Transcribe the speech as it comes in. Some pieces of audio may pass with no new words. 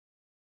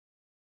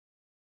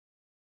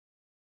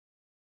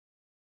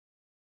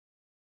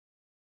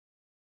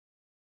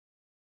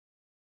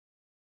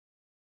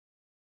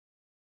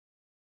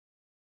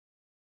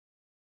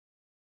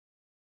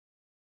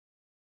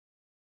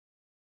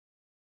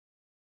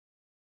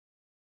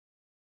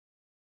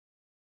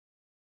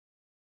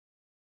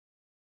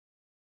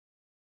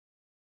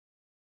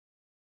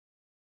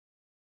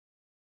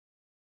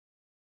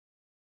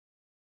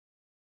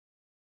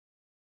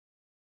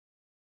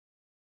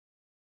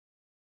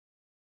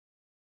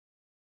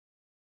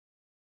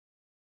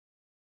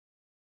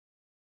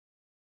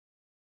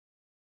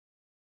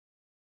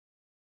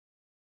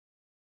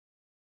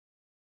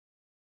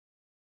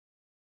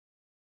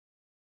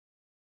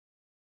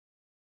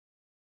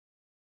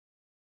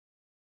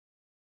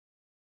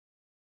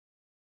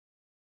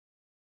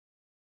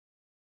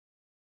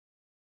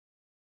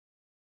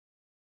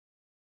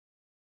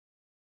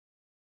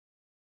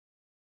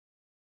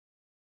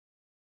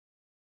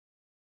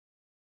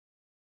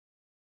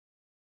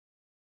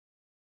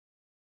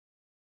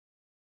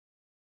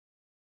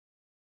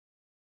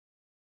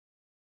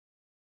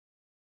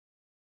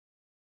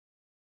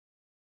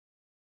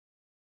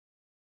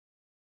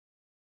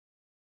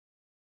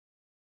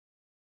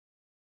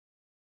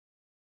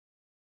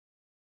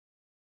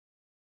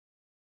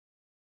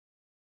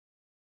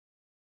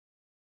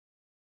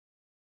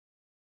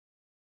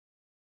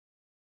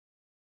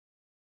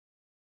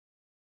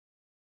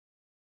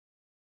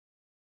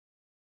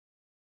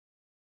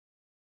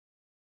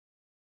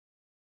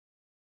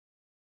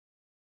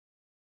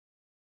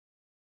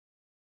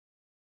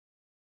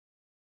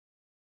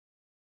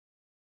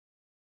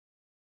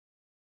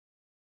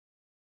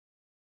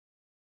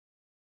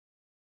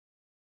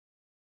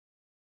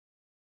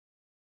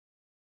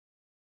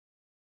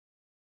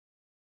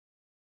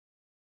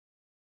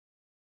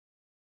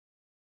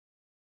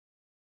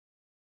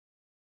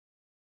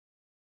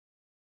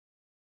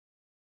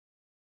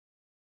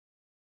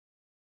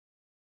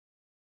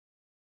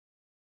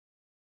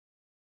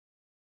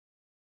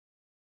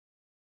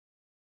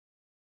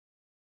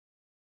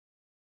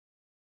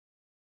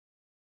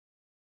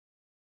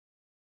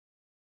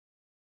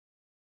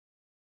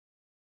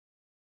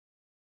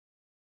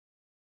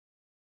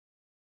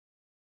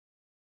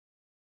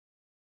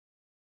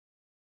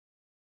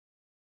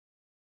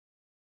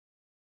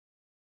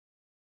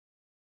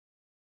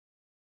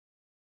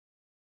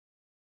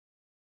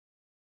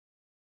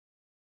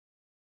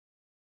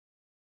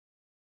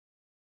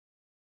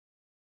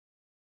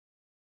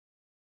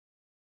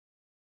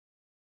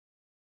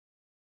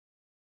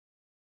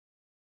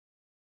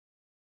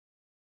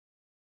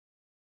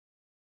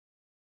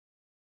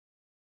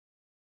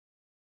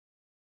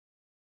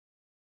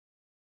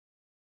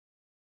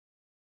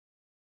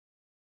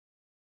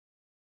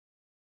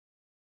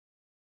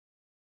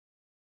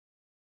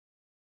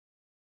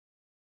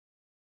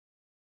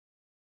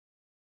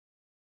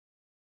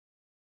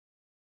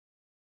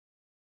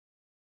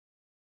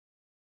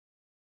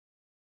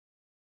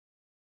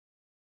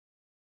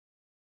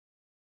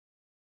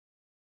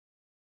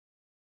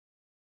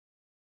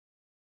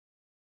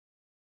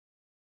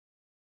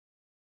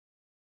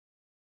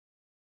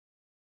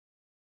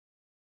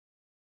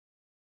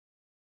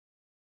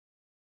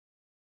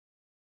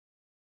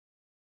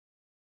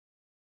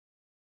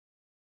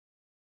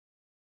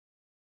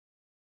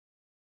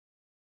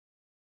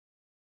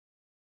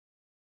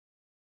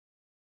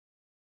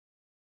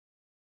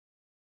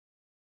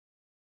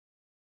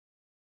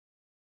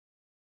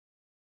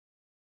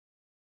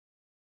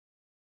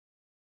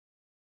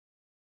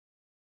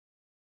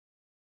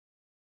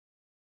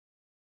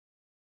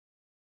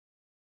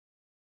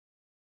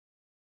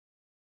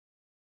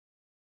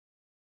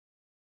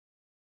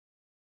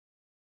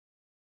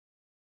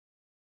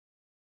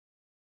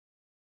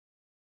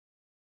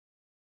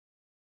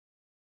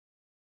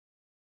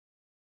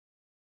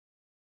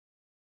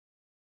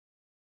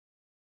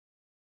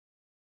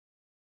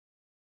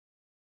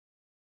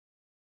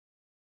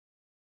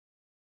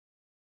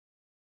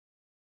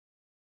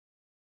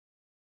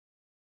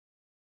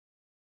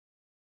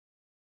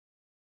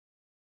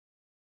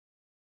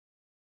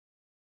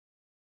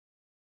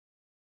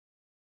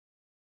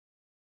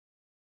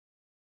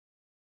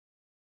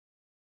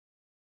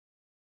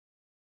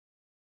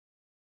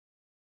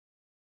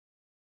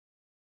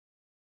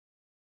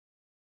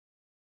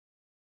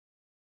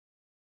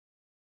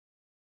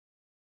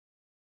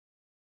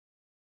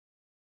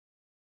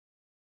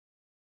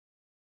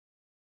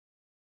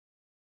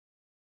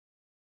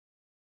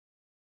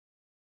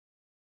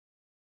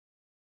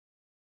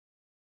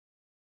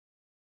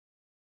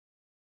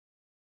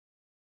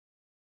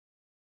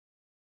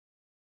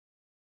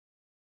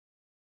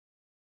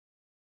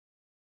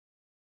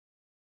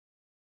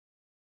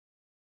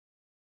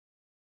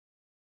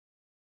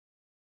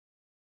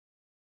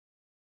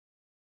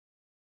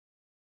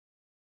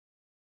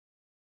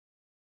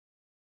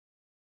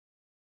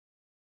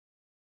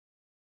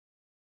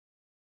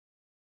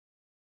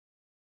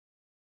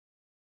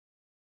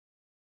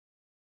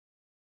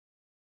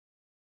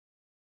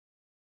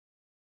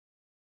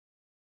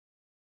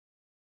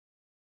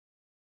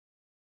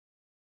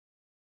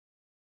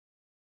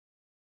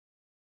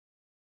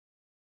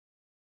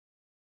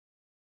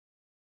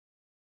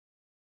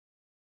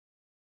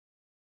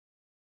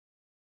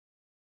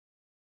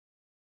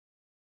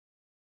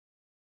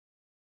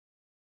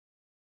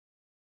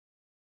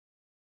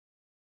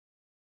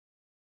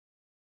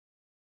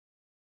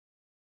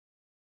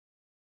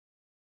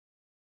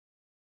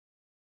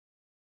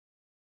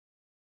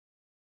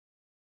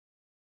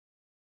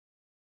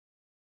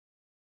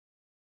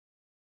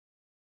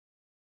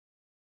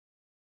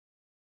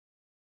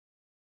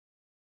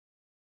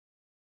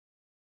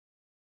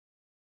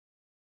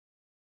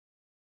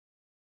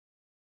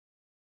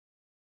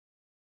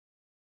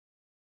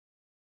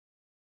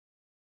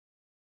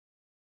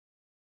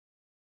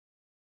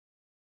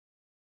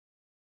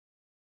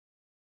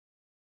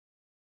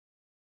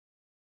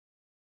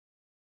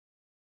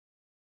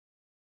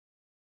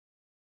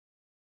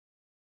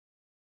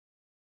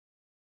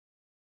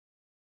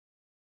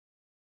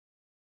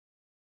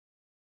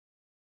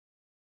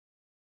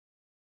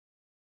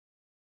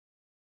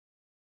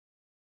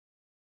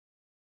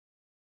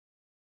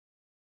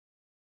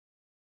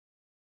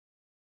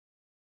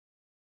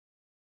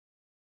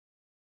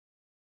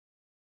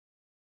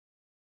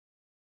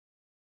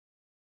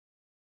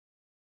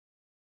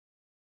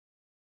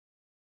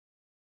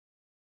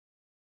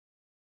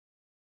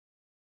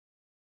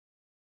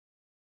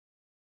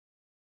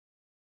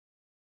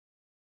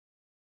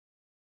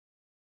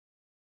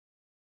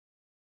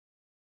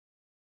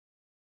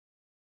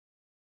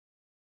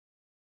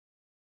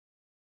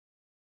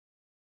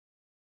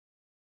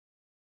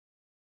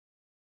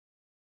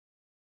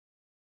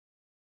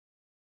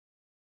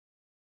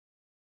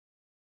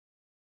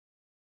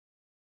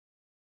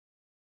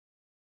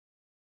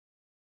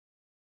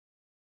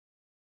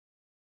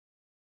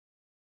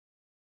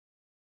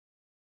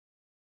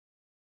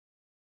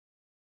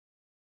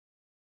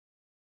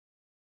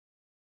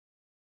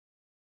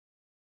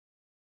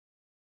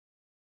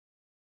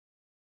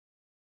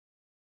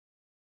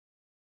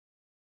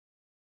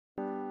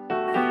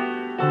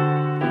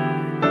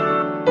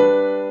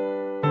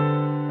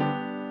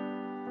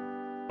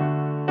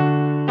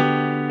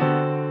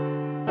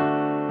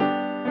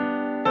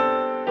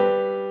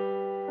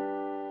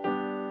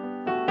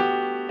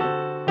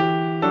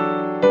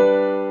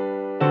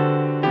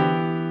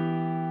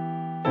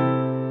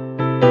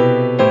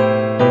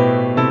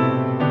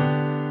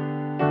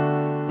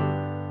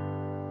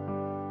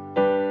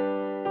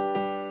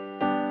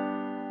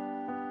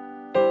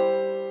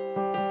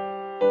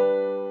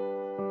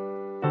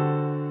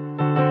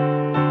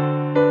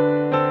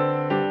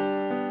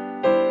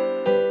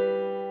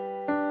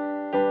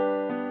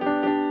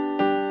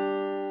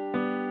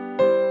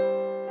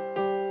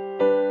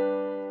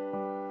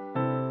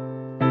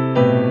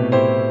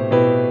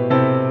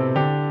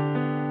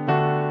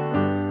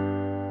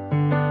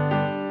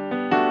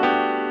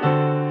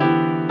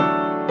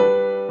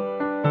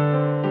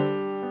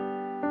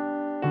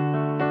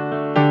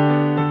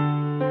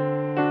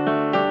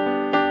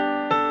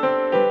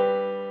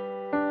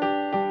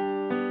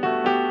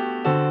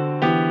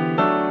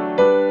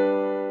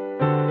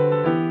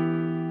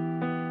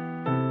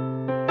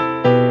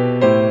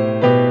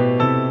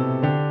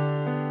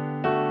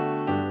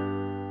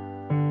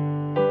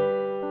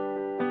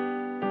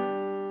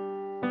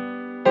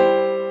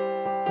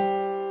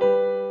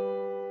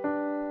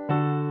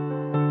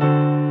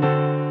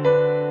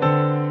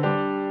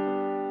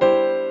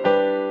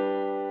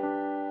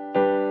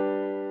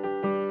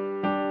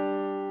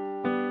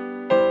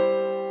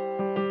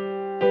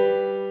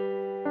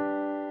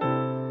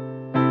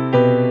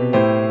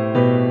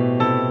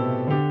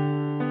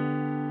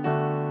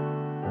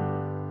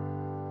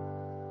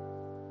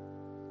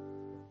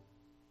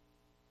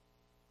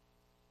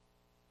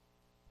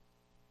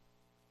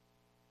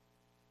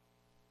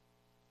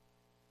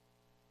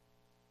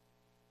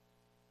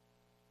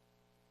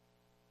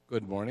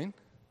Good morning.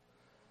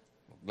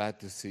 Glad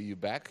to see you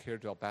back here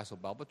to El Paso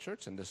Bible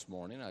Church. And this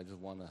morning, I just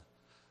want to,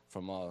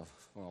 from El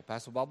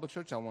Paso Bible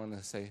Church, I want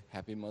to say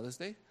Happy Mother's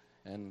Day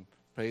and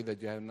pray that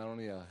you have not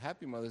only a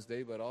happy Mother's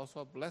Day, but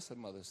also a blessed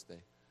Mother's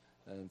Day.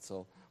 And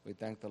so we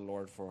thank the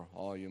Lord for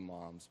all you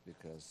moms,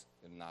 because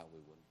if not, we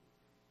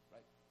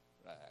wouldn't.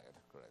 Right,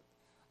 correct.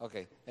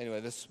 Okay,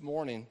 anyway, this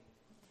morning,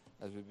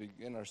 as we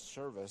begin our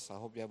service, I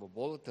hope you have a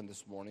bulletin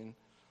this morning.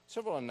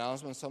 Several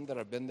announcements, some that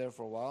have been there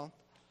for a while,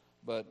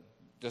 but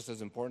just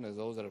as important as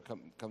those that are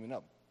coming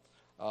up.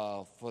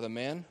 For the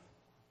men,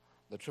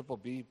 the Triple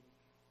B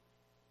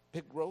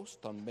pig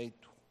roast on May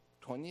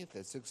 20th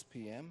at 6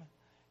 p.m.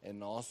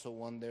 And also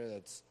one there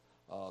that's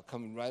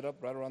coming right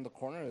around the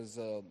corner is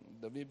the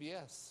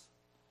VBS.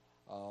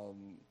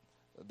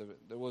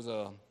 There was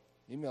a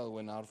email that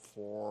went out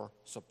for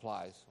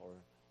supplies or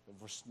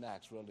for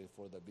snacks, really,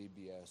 for the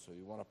VBS. So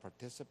you want to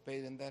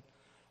participate in that.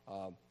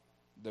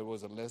 There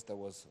was a list that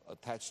was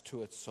attached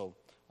to it, so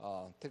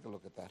take a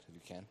look at that if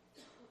you can.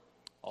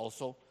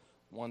 Also,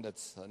 one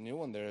that's a new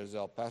one there is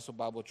El Paso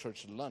Bible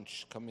Church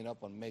Lunch coming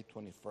up on May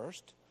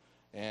 21st.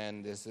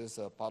 And this is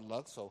a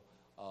potluck, so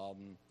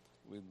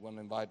we want to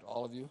invite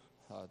all of you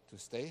to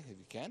stay if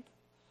you can.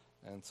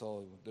 And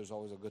so there's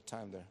always a good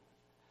time there.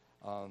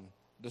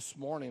 This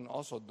morning,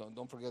 also,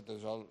 don't forget,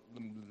 there's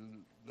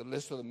the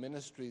list of the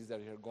ministries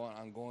that are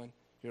ongoing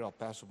here at El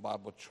Paso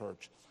Bible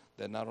Church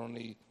that not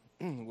only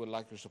would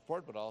like your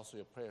support, but also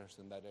your prayers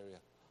in that area.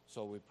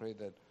 So we pray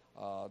that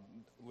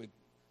we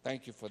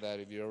thank you for that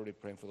if you're already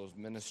praying for those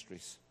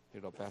ministries here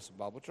at El Paso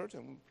Bible Church,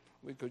 and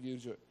we could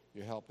use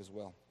your help as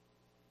well.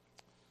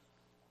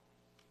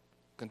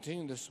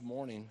 Continuing this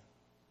morning,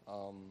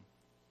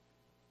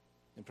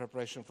 in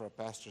preparation for our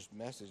pastor's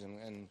message,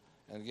 and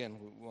again,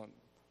 we want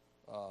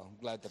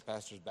glad the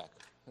pastor's back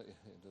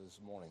this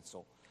morning.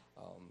 So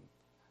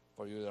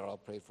for you that I'll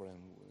pray for him,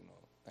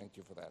 thank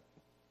you for that.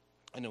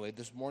 Anyway,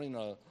 this morning,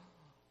 if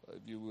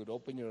you would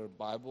open your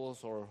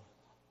Bibles or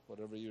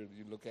whatever you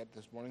look at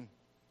this morning,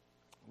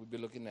 we'll be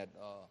looking at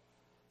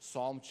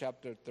Psalm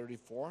chapter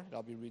 34.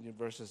 I'll be reading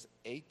verses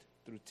 8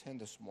 through 10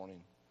 this morning.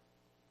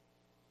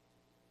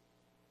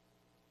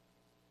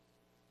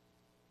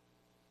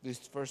 These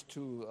first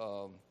two,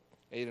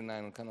 8 and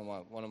 9, are kind of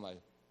one of my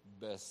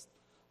best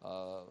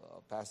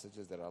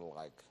passages that I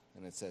like.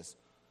 And it says,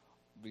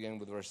 beginning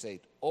with verse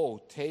 8, "Oh,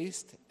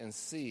 taste and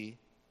see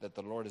that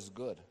the Lord is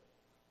good.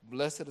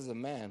 Blessed is a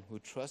man who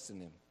trusts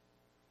in him.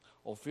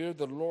 Oh, fear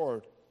the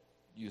Lord,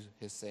 you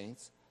his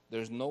saints.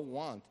 There is no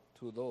want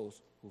to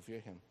those who fear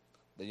him.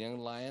 The young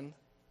lions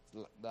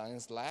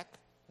lack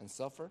and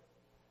suffer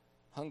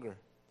hunger,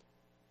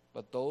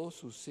 but those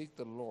who seek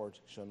the Lord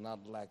shall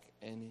not lack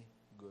any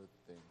good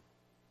thing."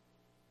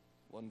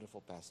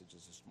 Wonderful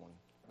passages this morning.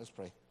 Let's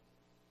pray.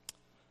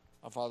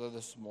 Our Father,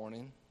 this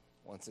morning,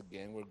 once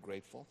again, we're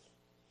grateful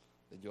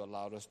that you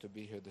allowed us to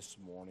be here this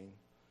morning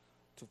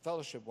to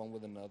fellowship one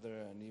with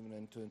another and even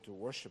into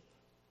worship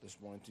this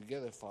morning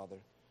together, Father,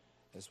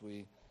 as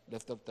we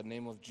lift up the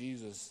name of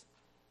Jesus,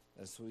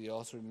 as we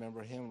also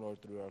remember him,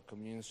 Lord, through our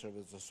communion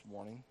service this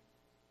morning.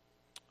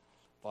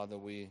 Father,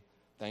 we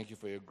thank you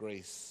for your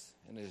grace,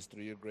 and it is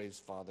through your grace,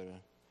 Father,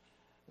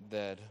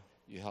 that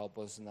you help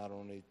us not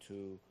only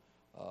to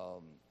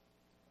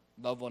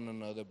love one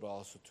another, but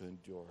also to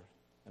endure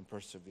and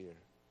persevere.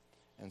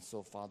 And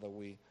so, Father,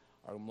 we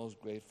are most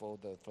grateful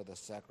for the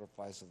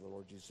sacrifice of the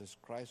Lord Jesus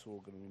Christ, who we're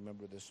going to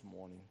remember this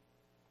morning.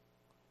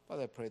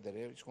 Father, I pray that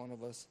each one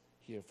of us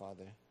here,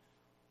 Father,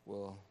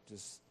 will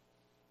just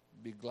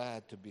be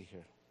glad to be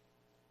here.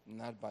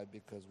 Not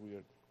because we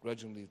are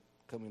grudgingly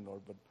coming,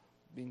 Lord, but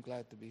being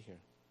glad to be here.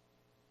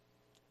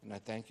 And I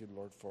thank you,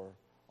 Lord, for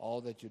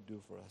all that you do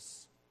for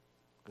us.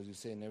 Because you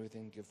say in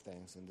everything, give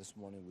thanks. And this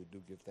morning we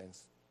do give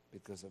thanks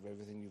because of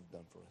everything you've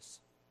done for us.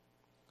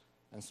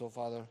 And so,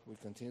 Father, we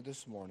continue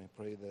this morning.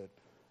 Pray that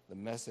the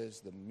message,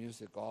 the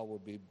music, all will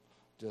be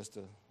just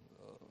a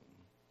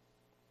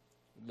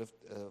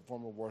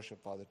form of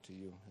worship, Father, to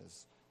you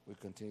as we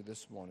continue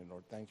this morning.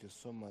 Lord, thank you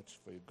so much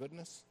for your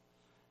goodness.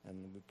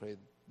 And we pray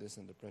this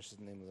in the precious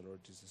name of the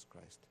Lord Jesus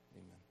Christ.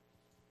 Amen.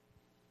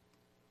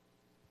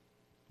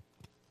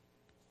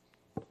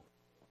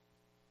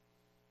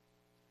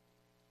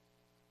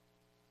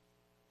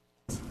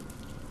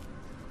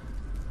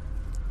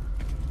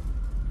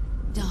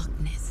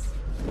 Darkness.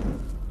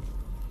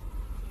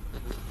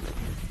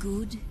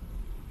 Good.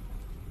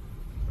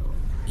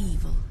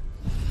 Evil.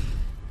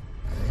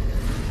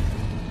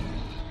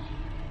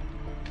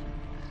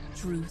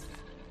 Truth.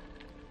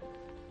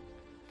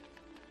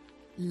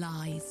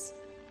 Lies.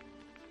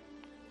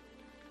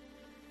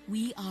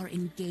 We are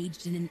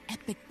engaged in an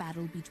epic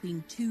battle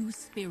between two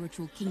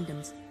spiritual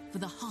kingdoms for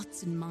the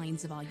hearts and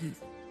minds of our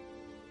youth.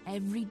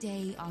 Every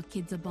day, our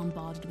kids are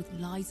bombarded with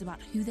lies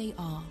about who they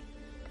are,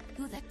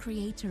 who their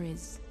creator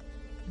is,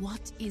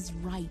 what is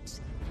right,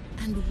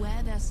 and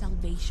where their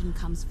salvation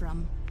comes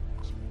from.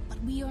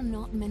 But we are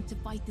not meant to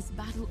fight this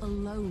battle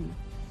alone.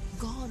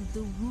 God,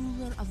 the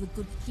ruler of the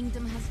good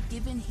kingdom, has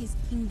given his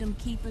kingdom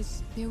keepers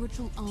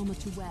spiritual armor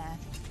to wear.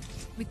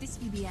 With this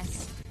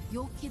VBS,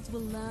 Your kids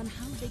will learn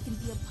how they can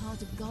be a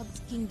part of God's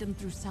kingdom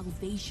through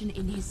salvation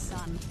in His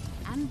Son,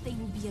 and they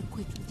will be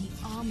equipped with the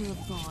armor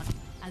of God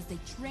as they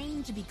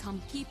train to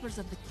become keepers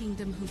of the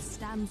kingdom who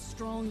stand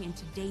strong in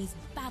today's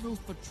battle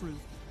for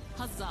truth.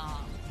 Huzzah!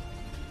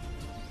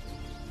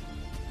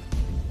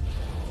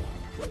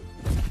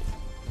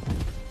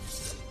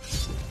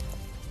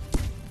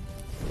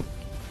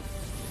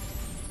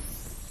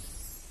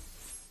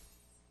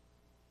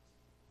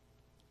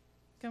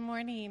 Good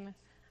morning.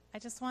 I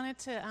just wanted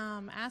to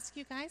ask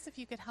you guys if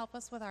you could help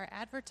us with our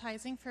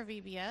advertising for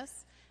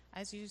VBS.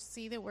 As you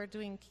see that we're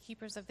doing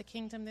Keepers of the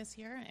Kingdom this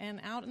year, and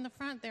out in the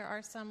front there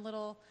are some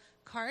little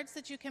cards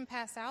that you can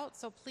pass out,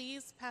 so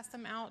please pass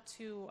them out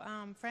to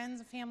friends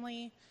and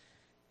family.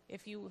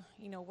 If you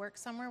work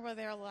somewhere where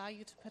they'll allow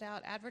you to put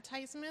out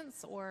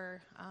advertisements,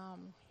 or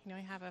you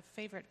have a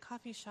favorite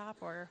coffee shop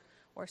or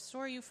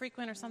store you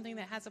frequent or something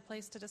that has a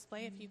place to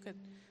display, if you could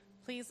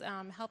please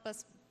help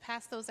us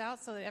pass those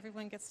out so that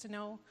everyone gets to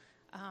know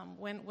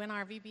when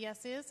our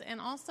VBS is.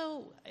 And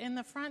also in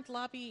the front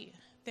lobby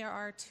there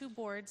are 2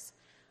 boards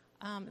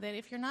that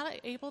if you're not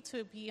able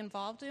to be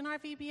involved in our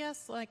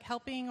VBS, like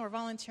helping or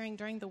volunteering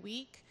during the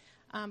week,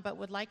 but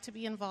would like to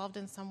be involved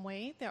in some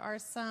way, there are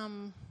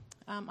some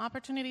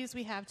opportunities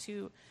we have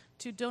to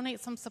donate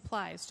some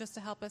supplies just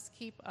to help us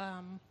keep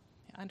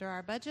under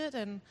our budget.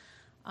 And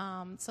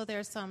so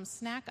there's some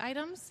snack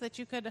items that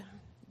you could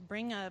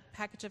bring, a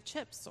package of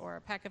chips or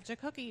a package of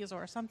cookies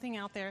or something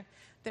out there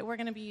that we're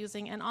going to be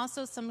using, and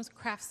also some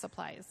craft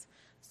supplies.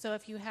 So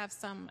if you have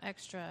some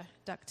extra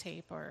duct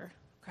tape or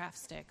craft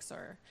sticks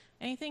or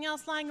anything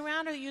else lying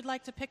around or you'd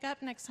like to pick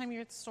up next time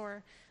you're at the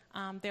store,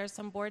 there's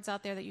some boards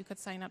out there that you could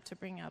sign up to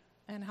bring up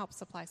and help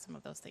supply some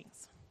of those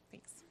things.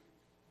 Thanks.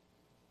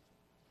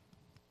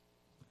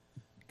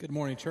 Good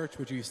morning, church.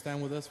 Would you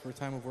stand with us for a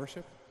time of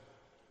worship?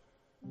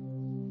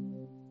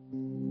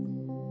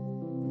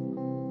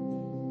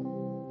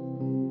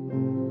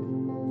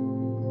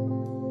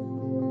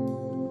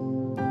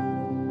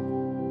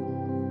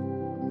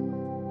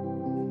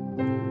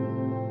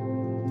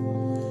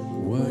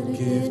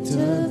 Gift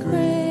of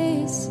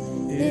grace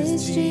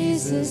is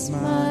Jesus,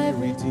 my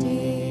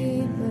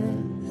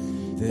Redeemer.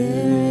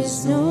 There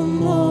is no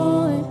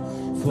more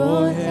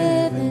for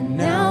heaven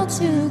now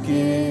to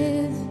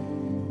give.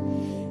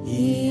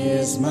 He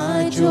is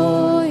my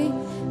joy,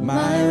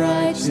 my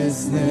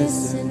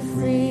righteousness and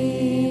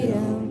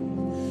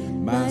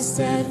freedom, my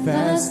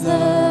steadfast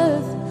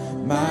love,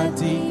 my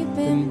deep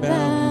and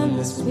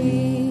boundless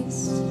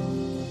peace.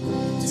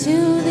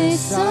 To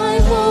this I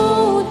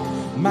hold,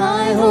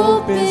 my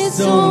hope is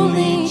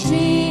only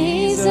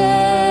Jesus,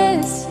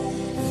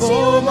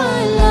 for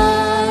my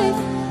life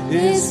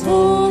is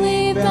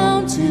wholly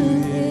bound to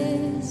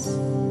His.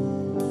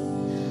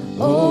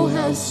 Oh,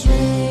 how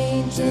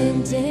strange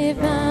and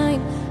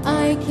divine,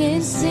 I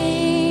can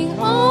sing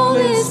all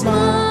is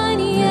mine,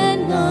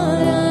 yet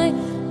not I,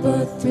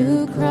 but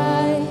through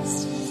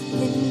Christ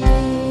in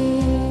me.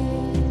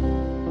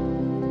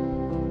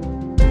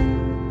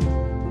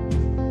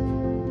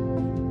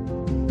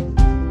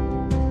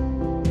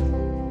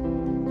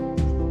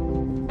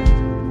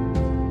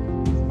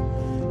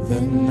 The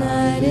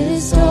night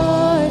is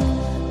dark,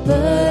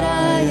 but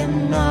I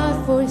am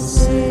not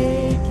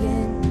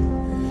forsaken,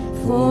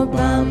 for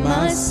by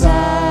my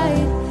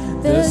side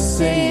the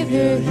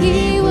Savior,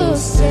 He will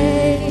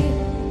stay.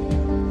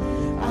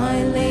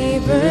 I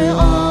labor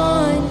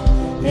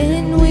on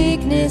in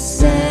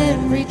weakness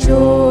and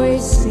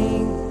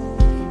rejoicing,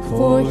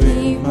 for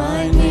He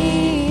my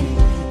need,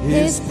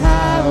 His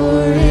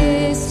power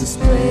is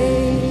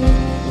displayed.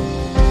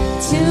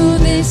 To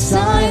this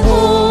I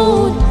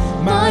hold,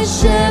 my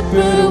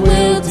shepherd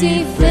will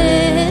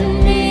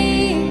defend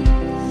me.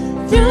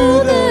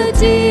 Through the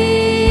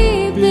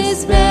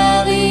deepest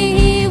valley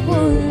He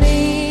will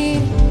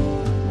lead.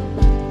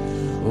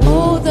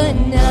 Oh, the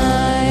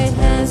night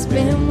has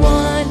been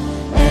won,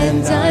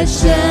 and I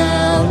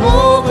shall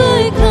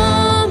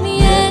overcome,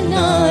 yet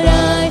not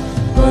I,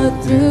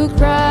 but through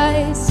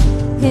Christ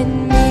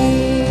in me.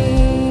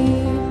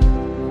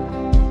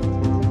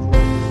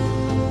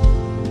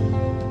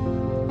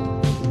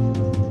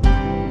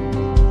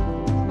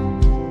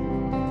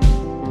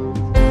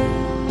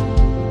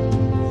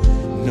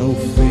 No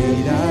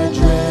fate I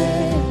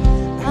dread,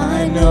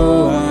 I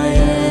know I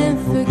am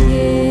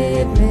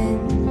forgiven.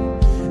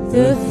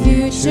 The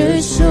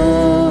future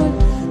sure,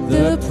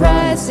 the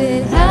price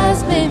it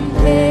has been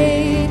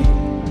paid.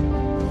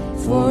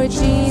 For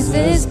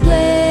Jesus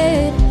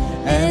bled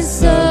and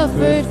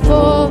suffered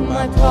for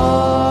my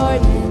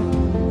pardon,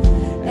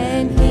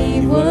 and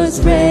He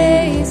was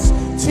raised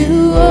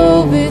to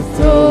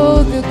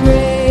overthrow the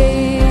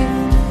grave.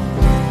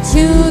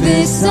 To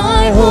this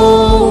I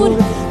hold,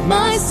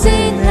 my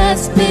sin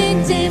has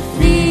been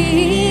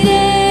defeated.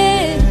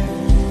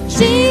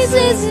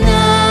 Jesus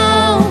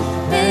now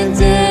and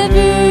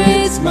ever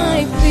is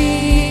my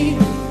plea.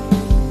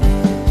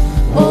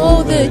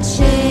 Oh, the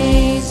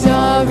chains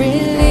are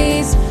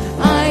released,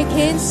 I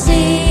can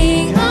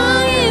sing,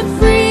 I am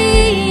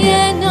free,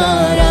 and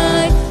not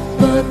I,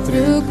 but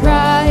through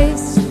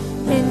Christ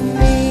in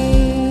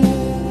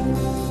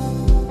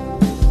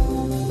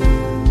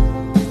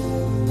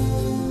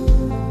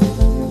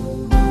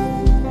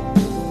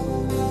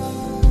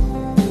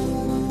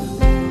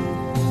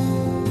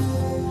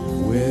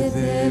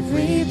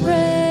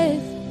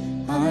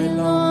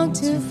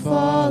want to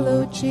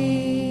follow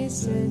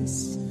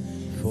Jesus,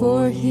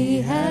 for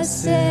he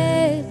has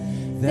said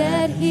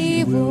that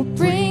he will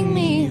bring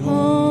me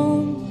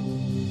home.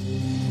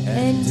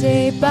 And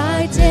day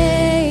by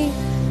day,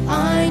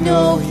 I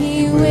know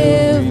he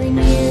will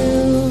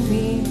renew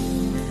me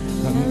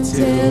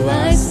until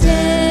I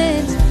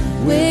stand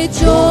with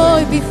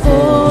joy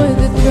before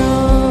the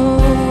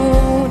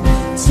throne.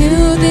 To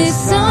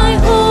this I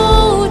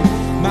hold,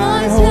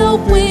 my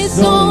hope is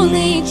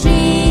only Jesus.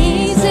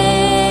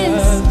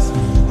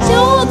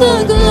 All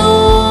the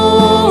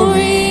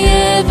glory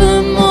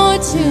evermore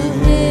to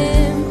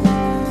him.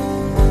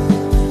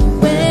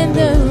 When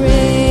the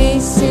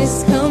race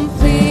is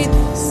complete,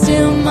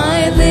 still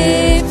my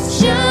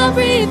lips shall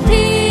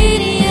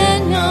repeat,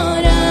 yet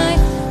not I,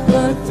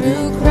 but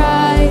through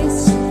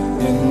Christ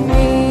in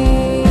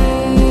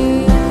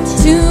me.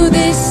 To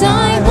this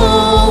I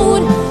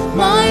hold,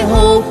 my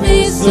hope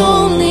is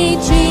only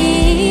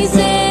Jesus.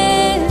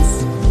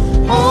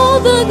 All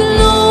the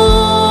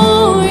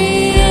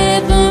glory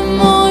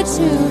evermore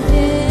to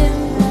him.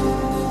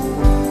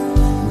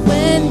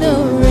 When the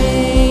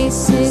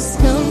race is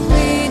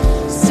complete,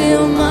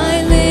 still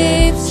my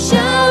lips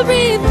shall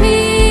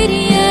repeat,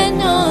 yet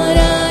not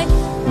I,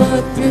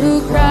 but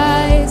through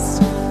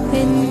Christ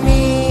in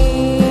me.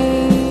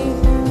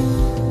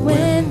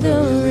 When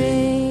the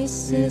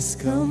race is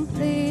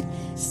complete,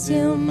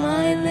 still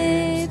my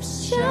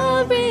lips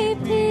shall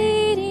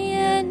repeat,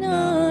 yet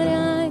not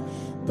I,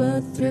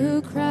 but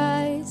through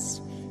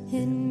Christ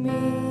in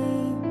me.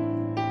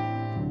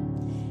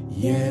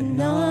 Yet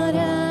not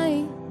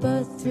I,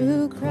 but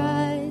through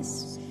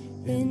Christ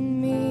in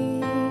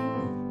me.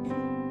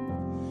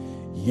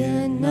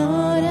 Yet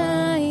not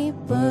I,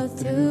 but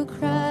through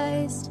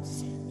Christ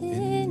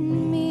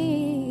in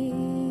me.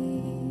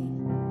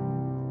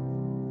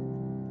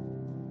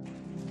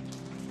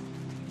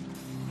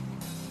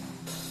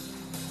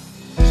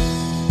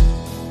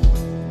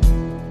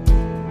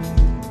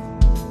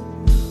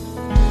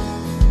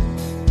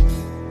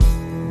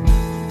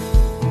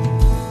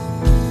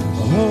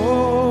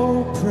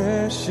 Oh,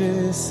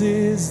 precious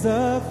is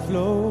the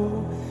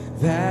flow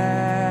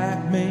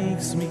that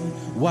makes me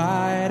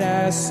white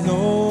as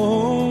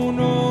snow.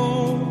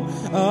 No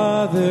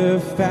other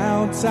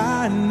fount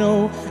I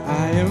know.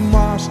 I am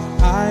washed,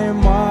 I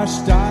am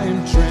washed, I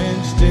am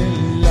drenched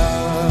in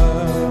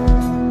love.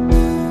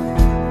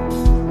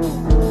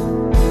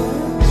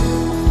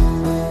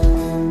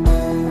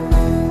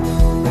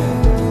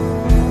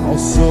 All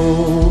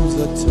souls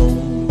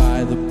atoned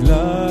by the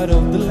blood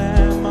of the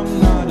Lamb.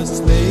 I'm not a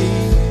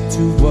slave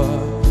to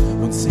what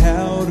once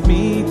held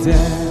me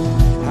down.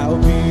 How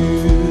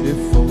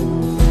beautiful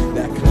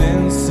that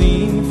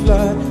cleansing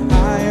flood.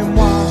 I am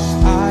washed,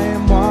 I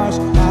am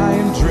washed, I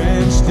am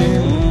drenched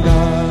in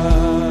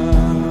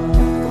love.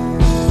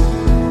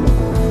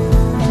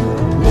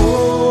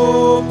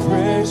 Oh,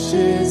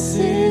 precious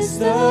is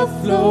the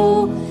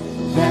flow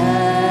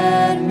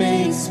that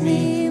makes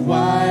me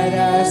white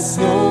as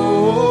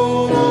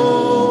snow.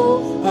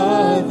 No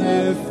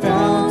other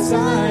fount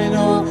I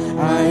know.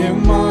 I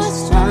am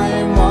washed, I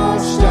am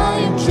washed, I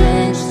am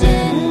drenched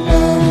in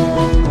love.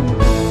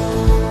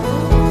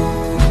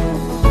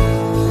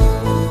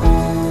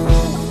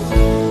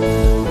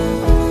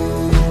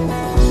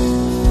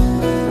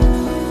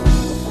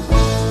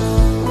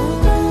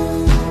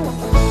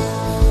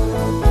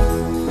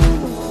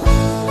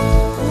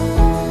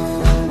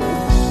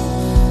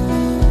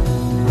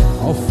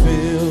 All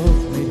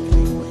filth made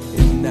clean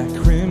in that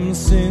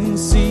crimson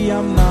sea.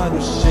 I'm not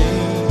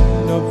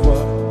ashamed of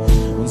what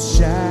once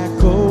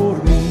shackled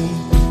me.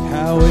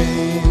 How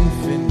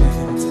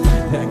infinite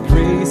that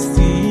grace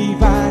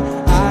divine.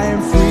 I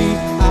am free,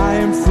 I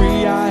am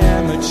free, I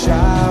am a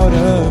child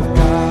of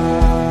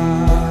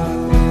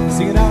God.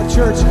 Sing it out,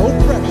 church. Oh,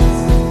 precious.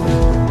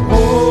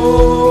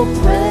 Oh,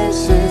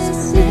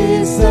 precious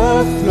is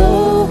the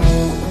flow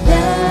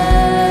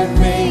that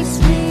makes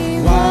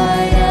me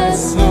white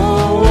as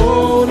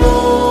snow. No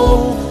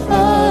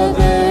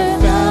other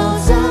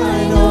fount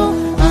I know.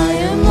 I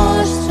am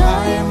washed,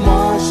 I am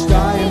washed,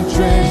 I am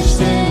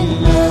drenched in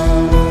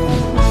love.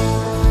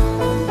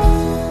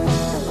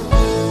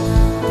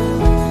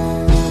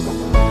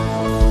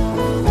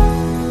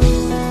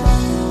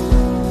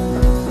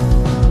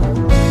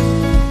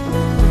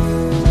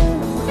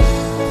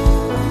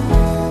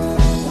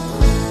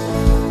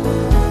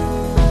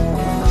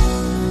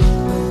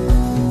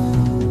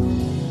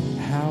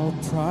 How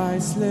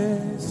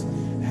priceless,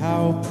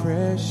 how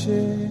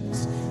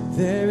precious.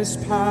 There is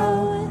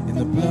power in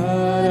the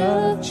blood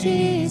of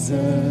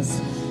Jesus.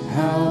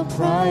 How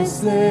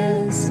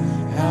priceless,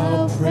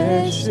 how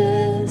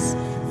precious.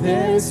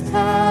 There is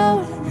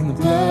power in the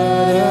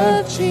blood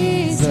of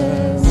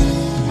Jesus.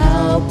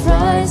 How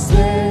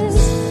priceless,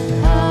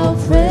 how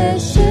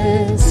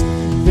precious.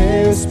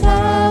 There is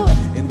power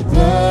in the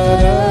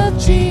blood of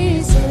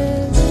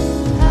Jesus.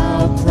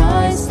 How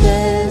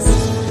priceless,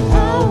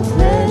 how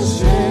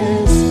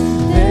precious.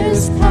 There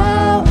is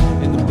power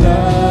in the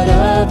blood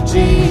of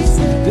Jesus.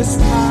 This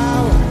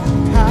power,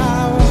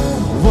 power,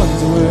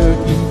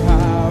 wonder-working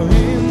power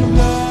in the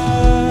blood.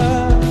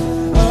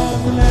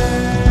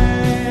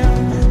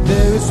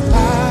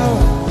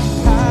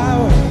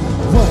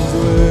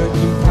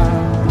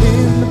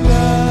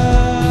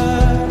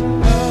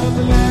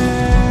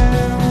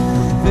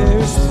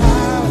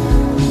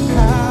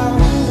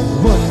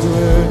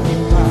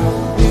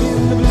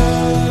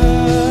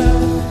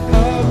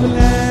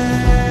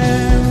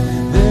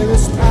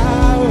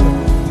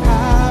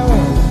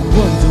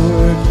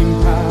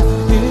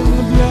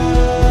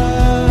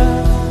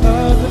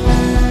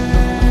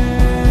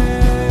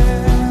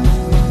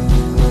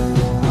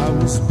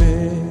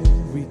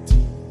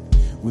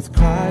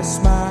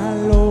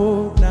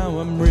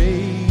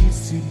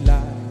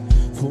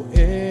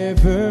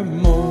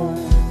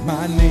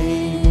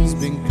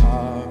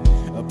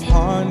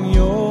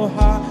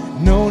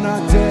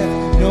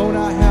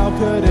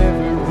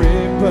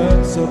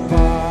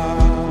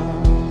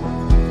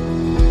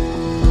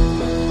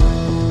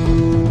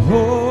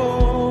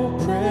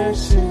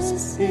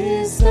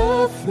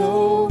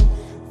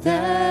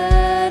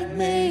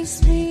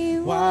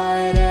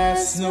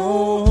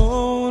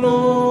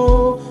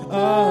 no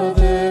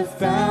other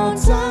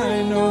fount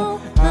I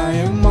know. I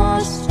am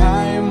washed,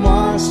 I am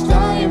washed,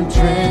 I am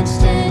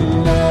drenched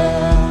in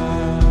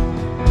love.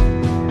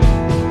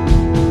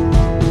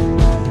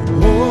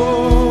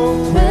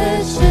 Oh,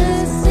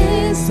 precious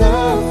is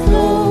the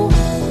flow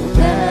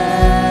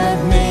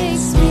that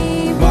makes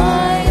me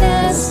white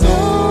as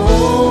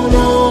snow.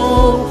 No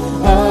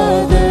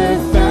other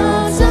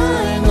fount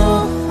I know.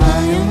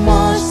 I am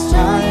washed,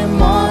 I am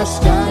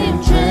washed, I am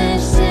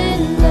drenched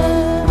in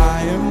love.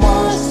 I am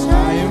washed,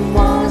 I am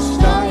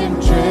washed, I am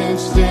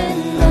drenched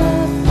in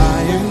love.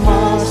 I am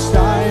washed,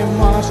 I am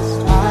washed,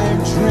 I am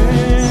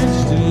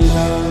drenched in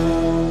love.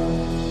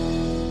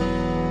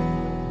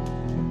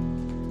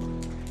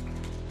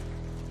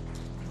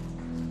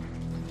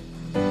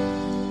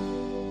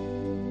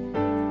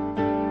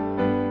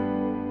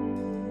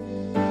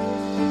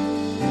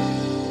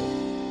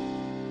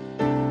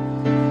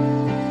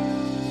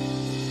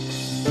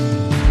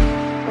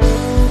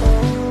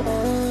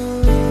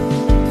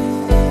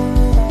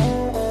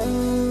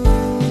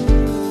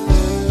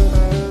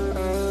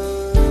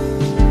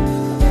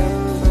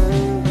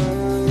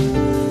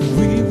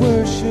 We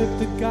worship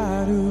the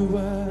God who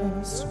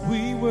was.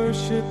 We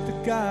worship the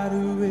God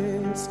who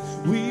is.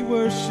 We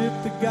worship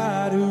the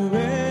God who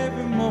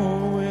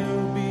evermore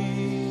will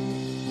be.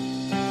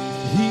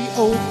 He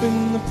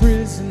opened the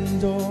prison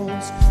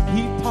doors.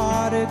 He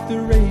parted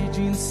the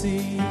raging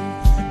sea.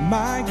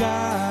 My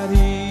God,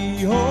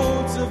 He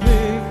holds a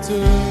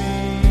victory.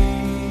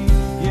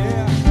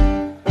 Yeah.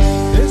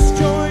 There's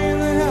joy in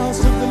the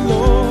house of the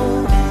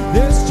Lord.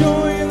 There's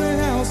joy in the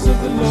house of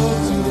the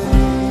Lord today.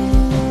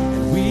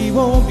 We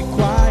won't be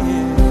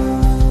quiet.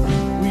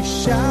 We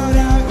shout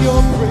out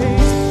your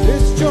praise.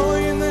 There's joy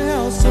in the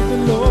house of the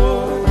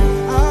Lord.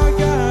 Our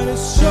God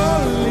is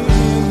surely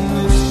in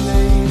this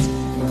place.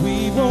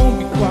 We won't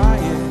be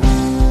quiet.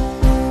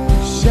 We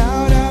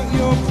shout out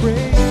your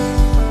praise.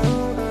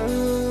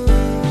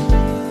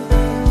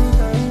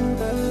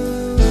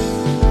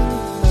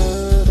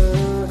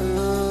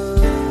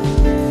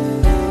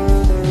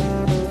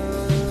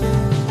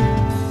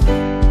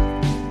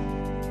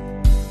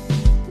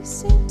 We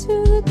sing to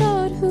the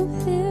God who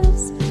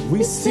heals.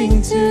 We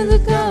sing to the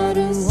God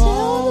who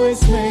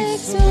always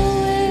makes a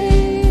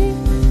way.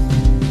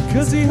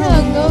 'Cause He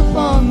Hung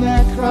upon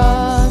that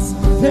cross,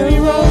 then He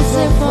rose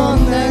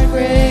upon that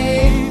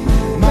grave.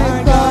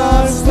 My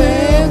God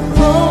swept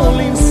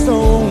rolling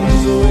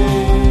stones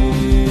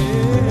away.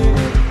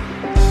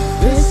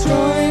 There's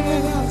joy in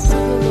the house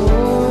of the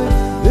Lord.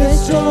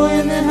 There's joy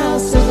in the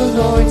house of the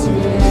Lord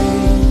today.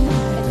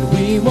 And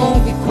we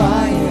won't be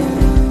quiet.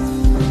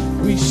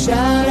 We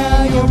shout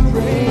out your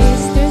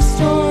praise. There's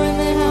joy in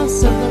the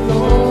house of the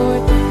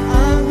Lord.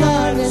 Our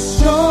God is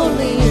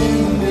surely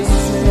in this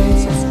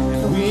place.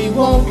 And we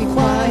won't be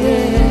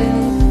quiet.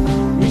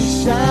 We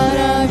shout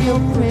out your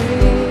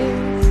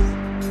praise.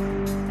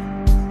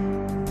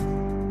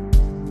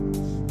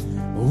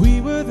 We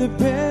were the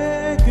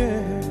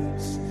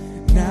beggars,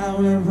 now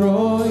we're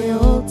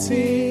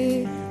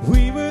royalty.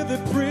 We were the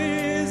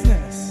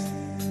prisoners,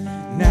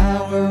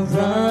 now we're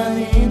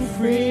running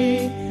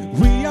free.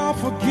 We are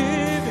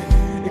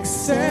forgiven,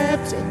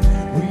 accepted,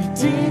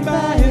 redeemed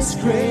by His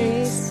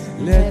grace.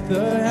 Let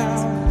the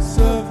house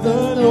of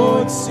the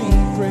Lord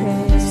sing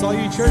praise. All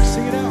you church,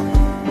 sing it out.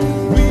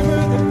 We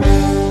were the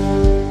beggars.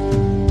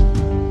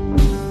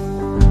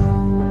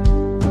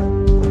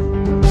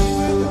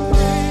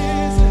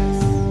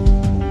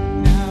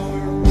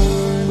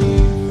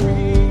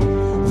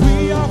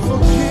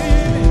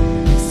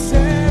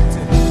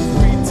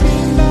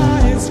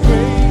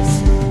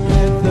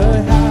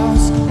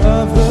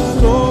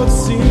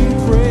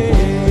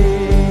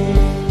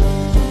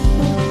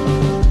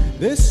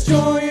 There's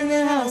joy in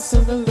the house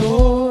of the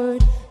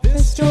Lord.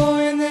 There's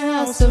joy in the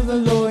house of the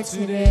Lord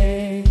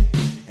today.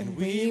 And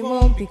we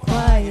won't be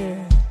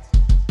quiet.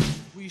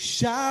 We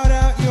shout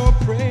out your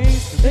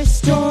praise.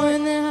 There's joy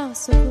in the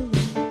house of the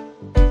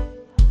Lord.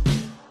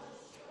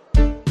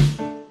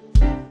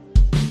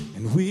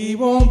 And we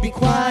won't be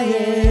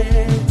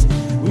quiet.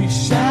 We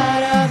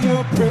shout out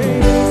your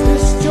praise.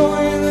 There's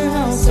joy in the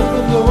house of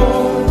the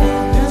Lord.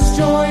 There's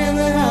joy in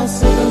the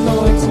house of the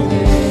Lord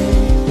today.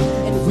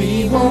 And we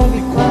won't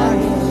be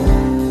quiet.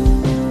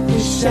 We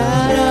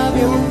shout out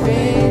your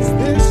praise.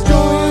 There's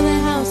joy in the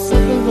house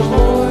of the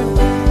Lord.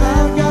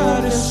 Our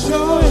God is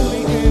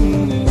surely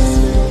in this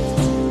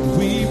place.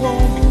 We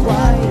won't be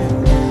quiet.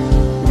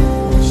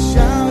 We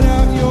shout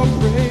out your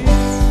praise.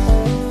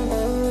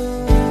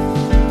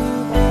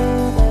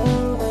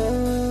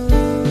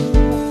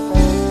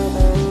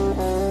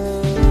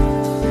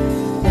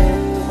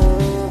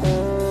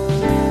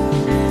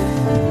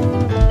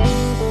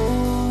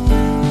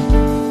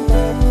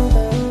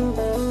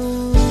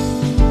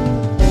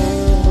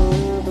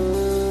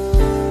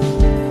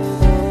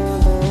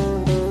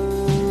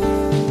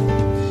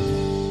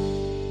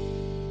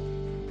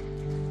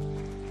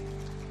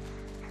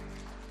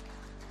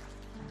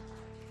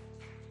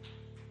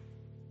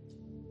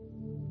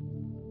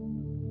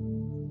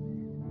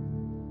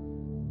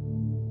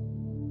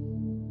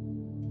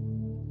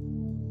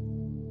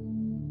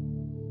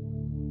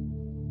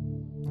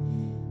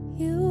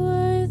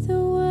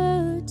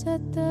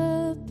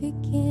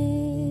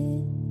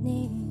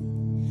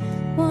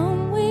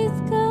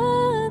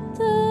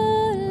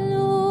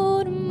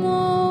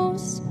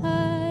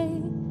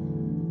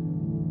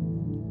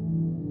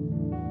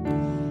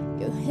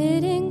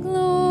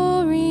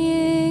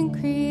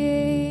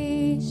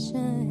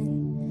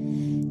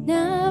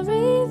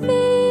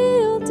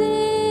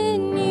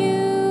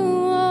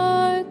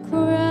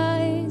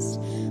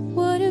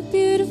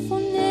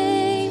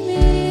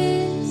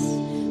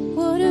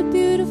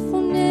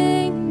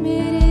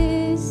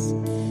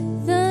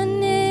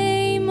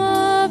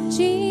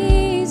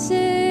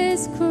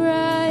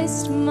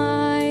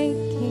 my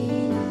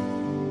King.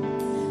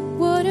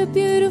 What a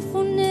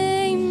beautiful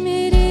name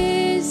it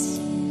is.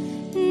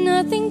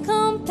 Nothing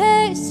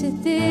compares to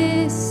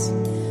this.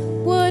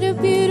 What a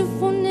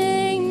beautiful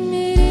name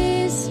it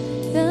is.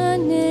 The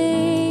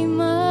name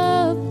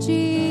of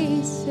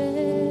Jesus.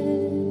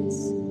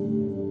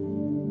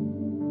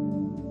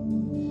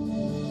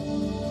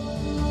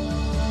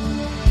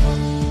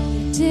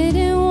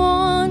 Didn't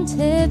want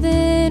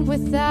heaven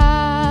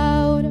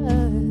without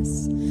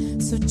us.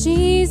 So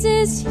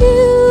Jesus,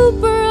 you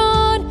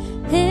brought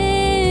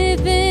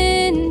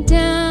heaven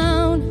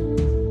down.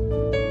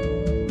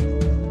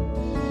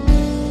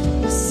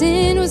 Your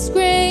sin was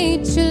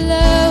great, your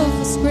love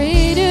was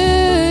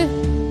greater.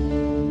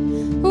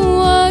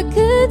 What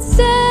could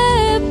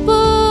separate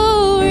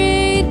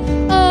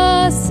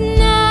us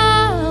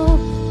now?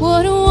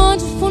 What a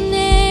wonderful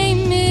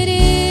name it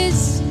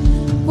is.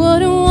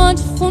 What a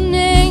wonderful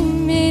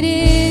name it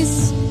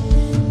is.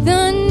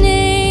 The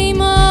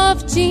name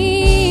of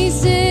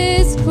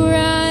Jesus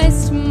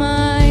Christ,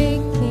 my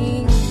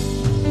King.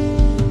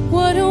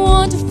 What a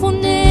wonderful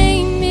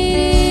name it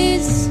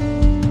is.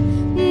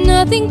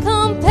 Nothing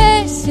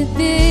compares to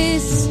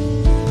this.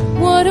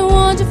 What a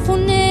wonderful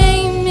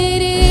name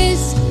it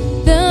is.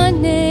 The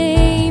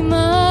name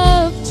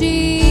of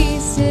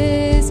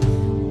Jesus.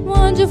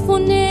 Wonderful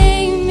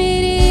name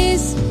it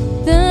is.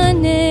 The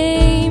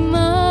name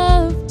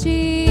of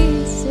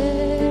Jesus.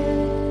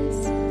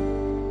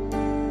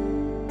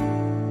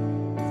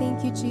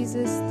 Thank you,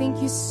 Jesus.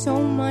 Thank you so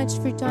much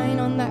for dying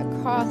on that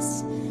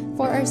cross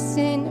for our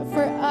sin,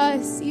 for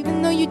us,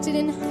 even though you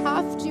didn't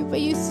have to,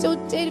 but you still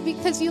did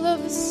because you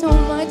love us so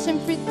much.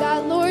 And for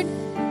that, Lord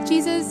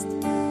Jesus,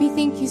 we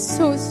thank you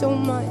so, so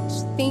much.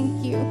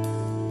 Thank you.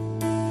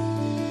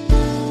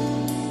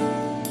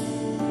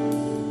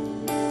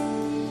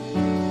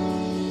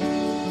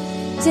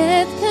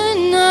 Death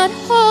cannot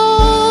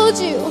hold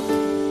you.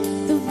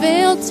 The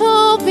veil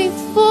tore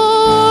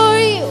before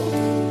you.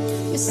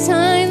 You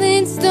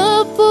silenced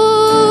the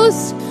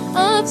boast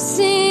of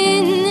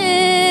sin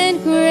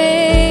and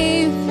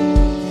grave.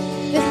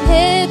 The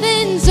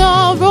heavens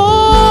are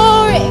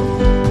roaring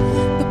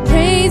the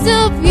praise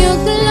of your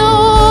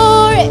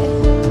glory.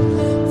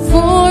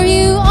 For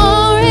you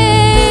are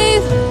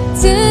raised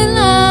to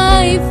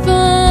life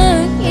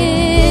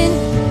again.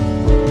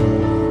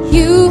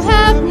 You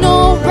have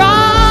no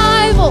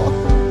rival.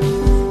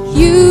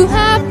 You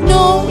have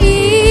no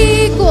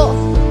equal.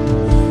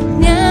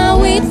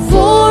 Now and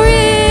forever,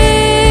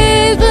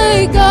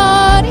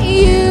 God,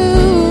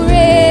 you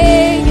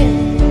reign.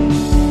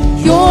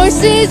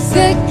 Yours is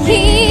the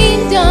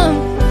kingdom.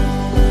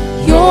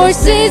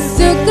 Yours is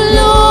the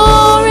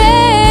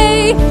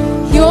glory.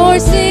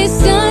 Yours is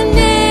the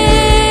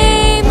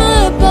name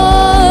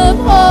above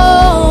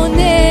all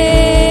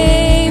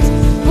names.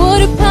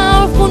 What a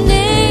powerful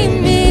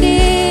name it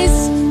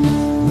is.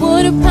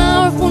 What a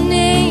powerful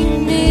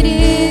name it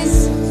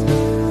is.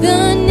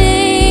 The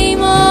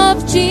name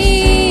of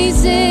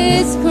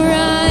Jesus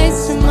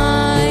Christ,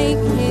 my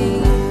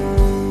King.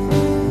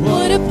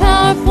 What a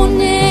powerful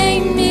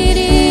name it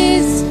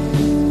is.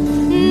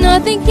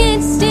 Nothing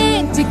can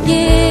stand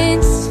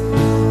against.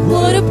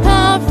 What a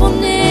powerful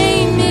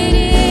name it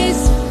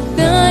is.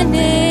 The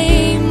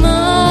name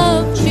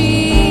of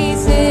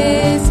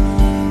Jesus.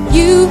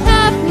 You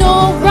have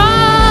no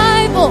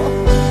rival.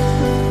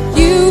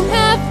 You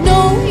have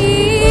no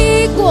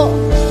equal.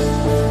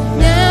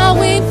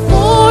 Now and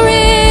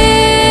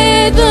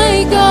forever,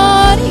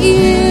 God,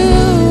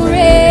 you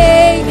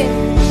reign.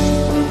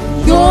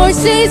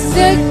 Yours is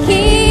the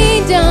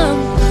kingdom.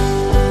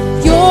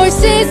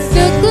 Yours is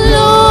the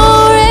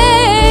glory.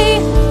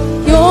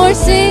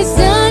 Yours is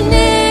the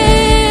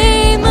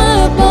name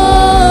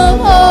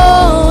above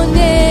all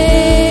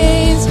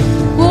names.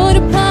 What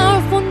a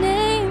powerful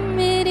name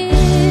it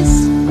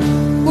is.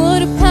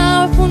 What a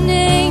powerful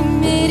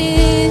name it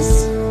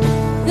is.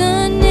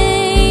 The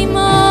name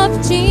of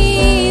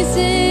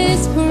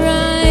Jesus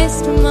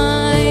Christ,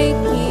 my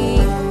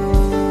King.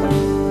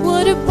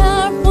 What a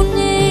powerful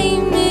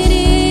name it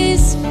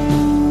is.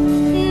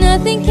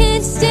 Nothing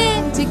can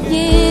stand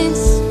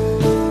against.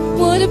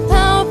 What a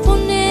powerful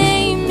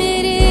name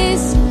it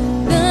is.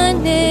 The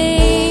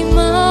name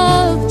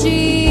of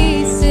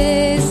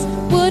Jesus.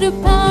 What a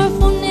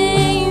powerful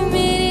name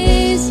it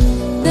is.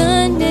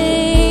 The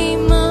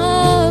name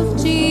of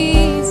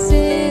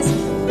Jesus.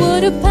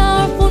 What a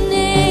powerful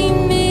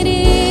name it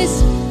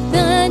is.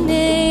 The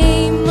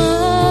name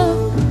of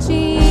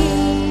Jesus.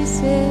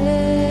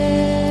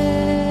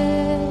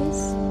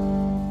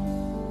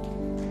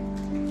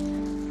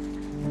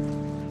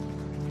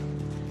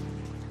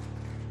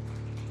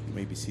 You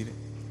may be seated.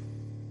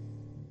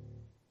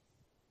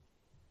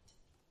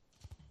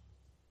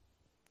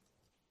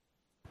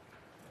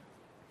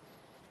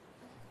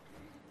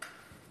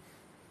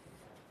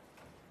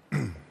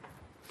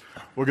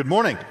 Well, good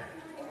morning.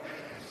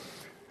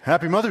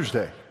 Happy Mother's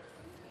Day.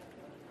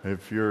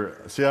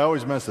 See, I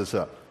always mess this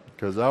up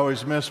because I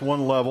always miss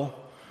one level.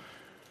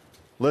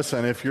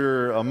 Listen, if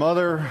you're a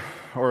mother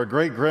or a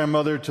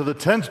great-grandmother to the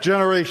 10th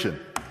generation,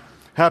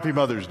 Happy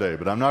Mother's Day,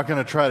 but I'm not going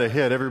to try to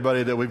hit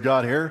everybody that we've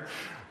got here.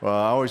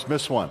 I always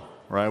miss one,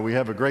 right? We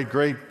have a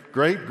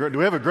do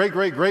we have a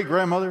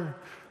great-great-great-grandmother?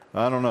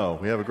 I don't know.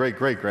 We have a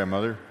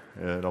great-great-grandmother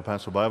at El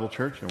Paso Bible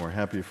Church, and we're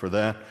happy for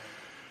that.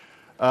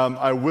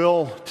 I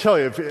will tell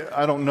you,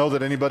 I don't know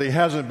that anybody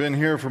hasn't been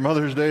here for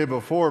Mother's Day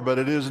before, but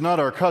it is not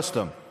our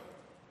custom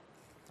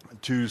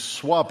to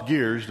swap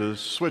gears, to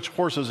switch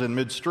horses in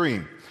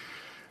midstream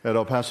at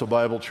El Paso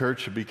Bible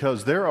Church,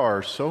 because there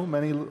are so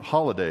many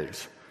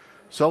holidays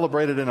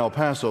celebrated in El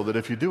Paso that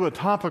if you do a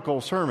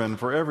topical sermon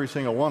for every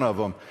single one of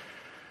them,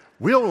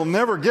 we'll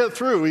never get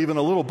through even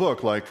a little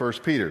book like 1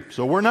 Peter.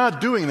 So we're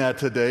not doing that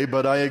today,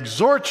 but I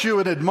exhort you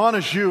and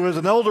admonish you as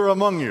an elder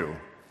among you.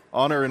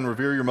 Honor and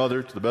revere your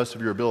mother to the best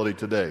of your ability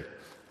today.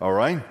 All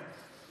right?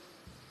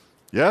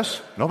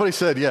 Yes? Nobody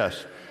said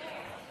yes.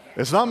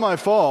 It's not my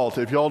fault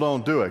if y'all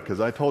don't do it,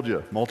 because I told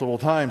you multiple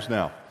times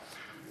now.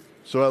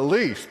 So at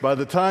least by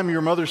the time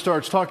your mother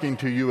starts talking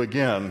to you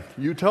again,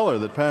 you tell her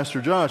that Pastor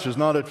Josh is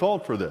not at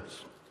fault for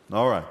this.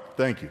 All right,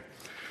 thank you.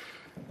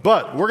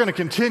 But we're going to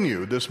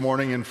continue this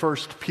morning in 1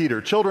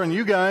 Peter. Children,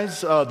 you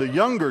guys, the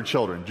younger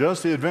children,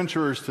 just the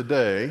adventurers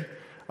today,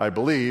 I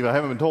believe, I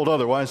haven't been told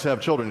otherwise, have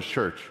children's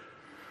church.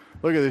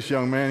 Look at this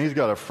young man. He's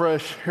got a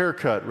fresh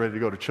haircut ready to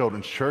go to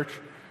children's church.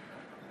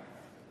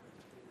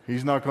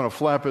 He's not going to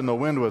flap in the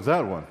wind with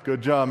that one.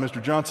 Good job,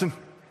 Mr. Johnson.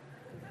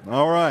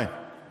 All right.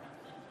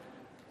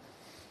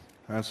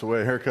 That's the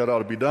way a haircut ought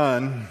to be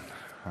done.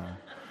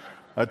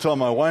 I tell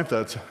my wife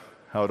that's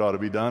how it ought to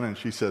be done, and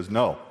she says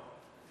no.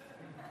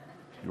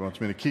 She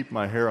wants me to keep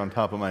my hair on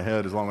top of my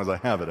head as long as I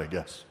have it, I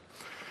guess.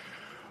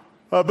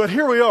 But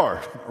here we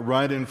are,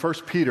 right in 1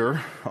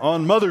 Peter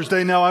on Mother's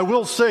Day. Now, I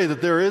will say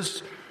that there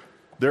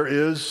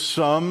is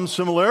some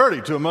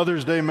similarity to a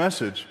Mother's Day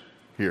message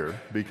here,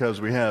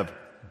 because we have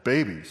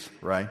babies,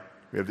 right?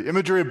 We have the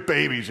imagery of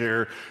babies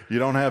here. You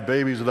don't have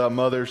babies without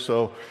mothers,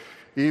 so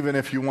even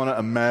if you want to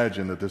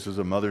imagine that this is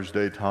a Mother's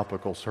Day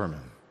topical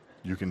sermon,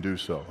 you can do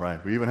so,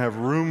 right? We even have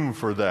room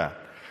for that.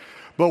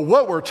 But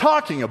what we're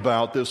talking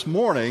about this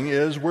morning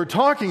is we're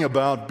talking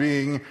about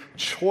being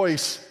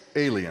choice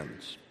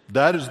aliens.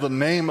 That is the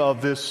name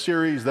of this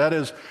series. That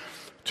is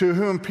to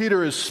whom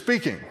Peter is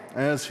speaking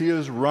as he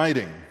is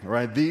writing,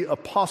 right? The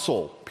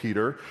Apostle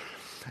Peter.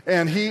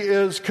 And he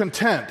is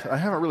content. I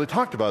haven't really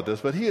talked about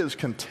this, but he is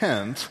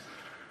content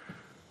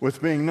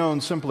with being known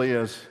simply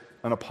as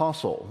an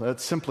apostle. That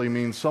simply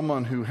means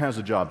someone who has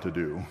a job to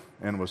do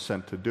and was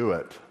sent to do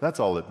it. That's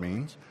all it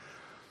means.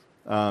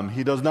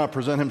 He does not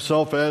present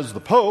himself as the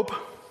Pope.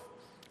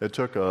 It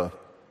took a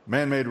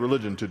man-made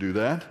religion to do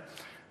that.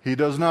 He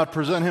does not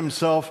present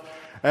himself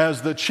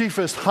as the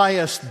chiefest,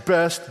 highest,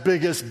 best,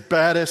 biggest,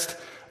 baddest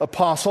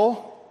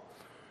apostle.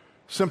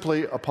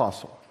 Simply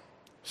apostle.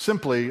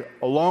 Simply,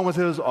 along with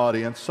his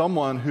audience,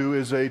 someone who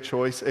is a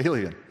choice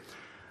alien,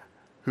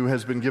 who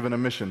has been given a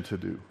mission to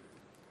do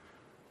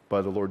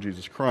by the Lord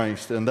Jesus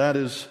Christ. And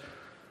that's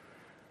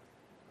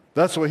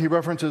the way he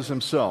references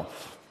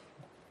himself.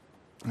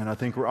 And I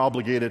think we're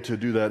obligated to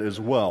do that as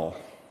well,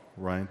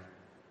 right?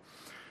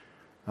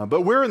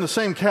 But we're in the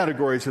same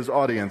category as his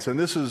audience, and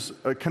this is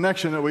a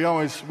connection that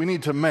we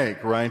need to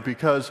make, right?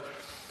 Because,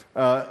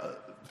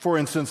 for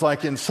instance,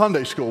 like in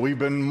Sunday school, we've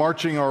been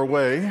marching our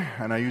way,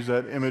 and I use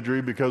that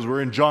imagery because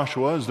we're in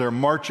Joshua as they're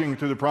marching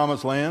through the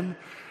promised land,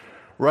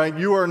 right?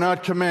 You are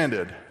not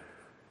commanded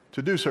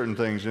to do certain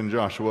things in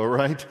Joshua,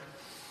 right?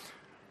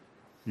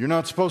 You're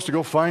not supposed to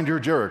go find your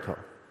Jericho,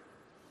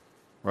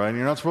 right?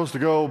 You're not supposed to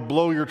go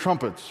blow your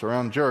trumpets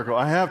around Jericho.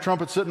 I have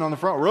trumpets sitting on the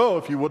front row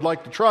if you would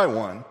like to try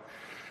one,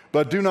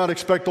 but do not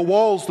expect the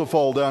walls to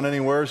fall down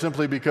anywhere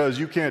simply because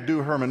you can't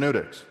do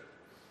hermeneutics,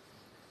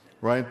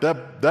 right?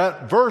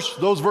 That verse,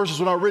 those verses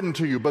were not written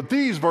to you, but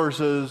these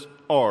verses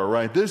are,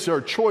 right? These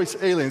are choice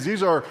aliens.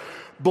 These are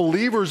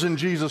believers in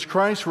Jesus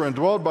Christ who are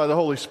indwelled by the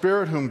Holy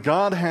Spirit, whom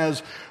God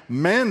has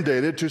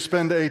mandated to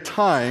spend a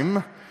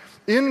time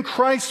in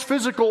Christ's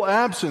physical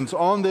absence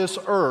on this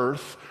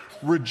earth,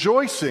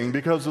 rejoicing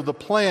because of the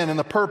plan and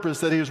the purpose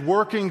that he is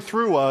working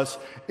through us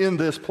in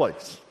this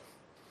place.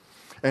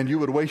 And you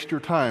would waste your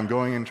time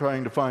going and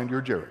trying to find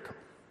your Jericho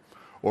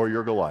or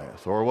your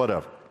Goliath or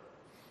whatever.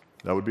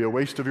 That would be a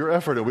waste of your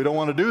effort, and we don't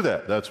want to do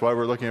that. That's why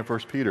we're looking at 1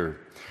 Peter.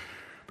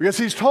 Because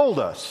he's told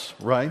us,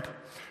 right?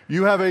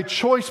 You have a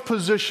choice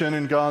position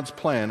in God's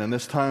plan in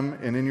this time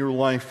and in your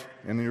life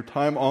and in your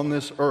time on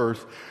this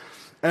earth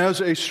as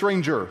a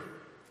stranger,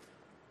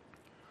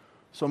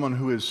 someone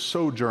who is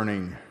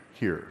sojourning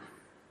here.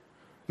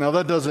 Now,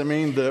 that doesn't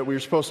mean that we're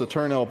supposed to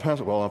turn El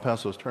Paso. Well, El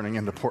Paso is turning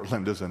into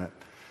Portland, isn't it?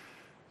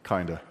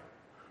 Kinda.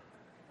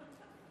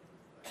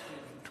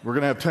 We're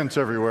going to have tents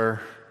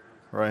everywhere,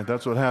 right?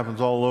 That's what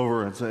happens all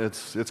over.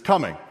 It's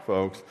coming,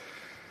 folks.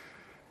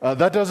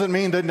 That doesn't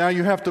mean that now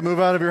you have to move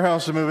out of your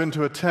house and move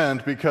into a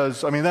tent,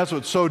 because, I mean, that's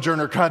what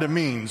sojourner kind of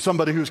means.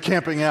 Somebody who's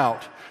camping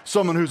out.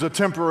 Someone who's a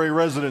temporary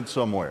resident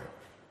somewhere.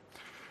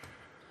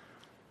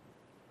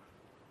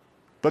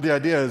 But the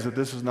idea is that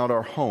this is not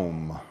our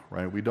home,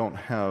 right? We don't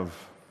have...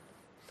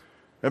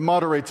 It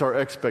moderates our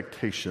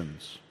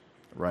expectations,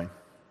 right?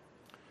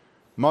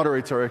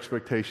 moderates our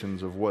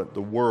expectations of what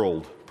the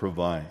world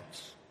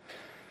provides.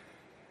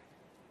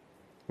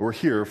 We're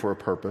here for a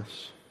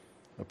purpose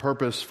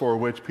for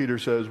which Peter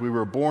says we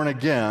were born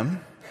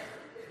again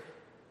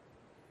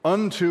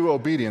unto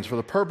obedience, for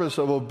the purpose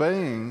of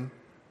obeying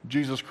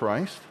Jesus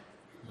Christ.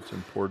 That's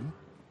important.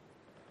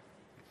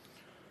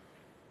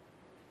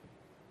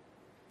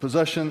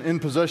 In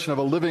possession of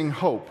a living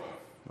hope,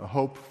 a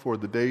hope for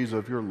the days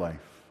of your life,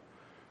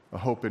 a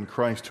hope in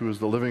Christ who is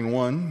the living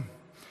one,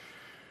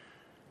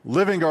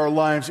 living our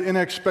lives in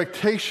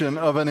expectation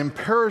of an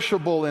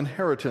imperishable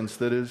inheritance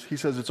that is, he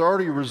says, it's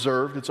already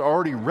reserved, it's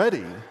already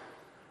ready.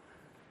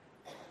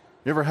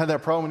 You ever had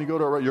that problem when you go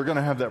to a, you're going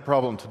to have that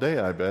problem today,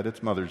 I bet.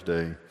 It's Mother's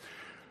Day.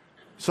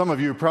 Some of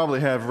you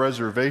probably have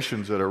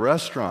reservations at a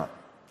restaurant.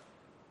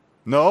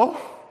 No?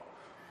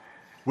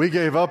 We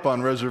gave up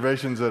on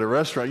reservations at a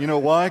restaurant. You know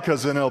why?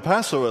 Because in El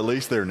Paso, at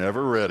least, they're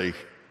never ready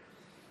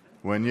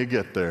when you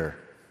get there.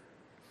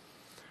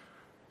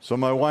 So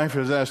my wife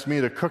has asked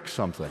me to cook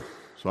something.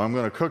 So I'm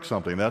going to cook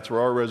something. That's where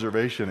our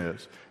reservation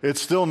is.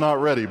 It's still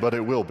not ready, but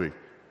it will be.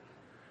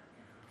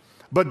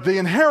 But the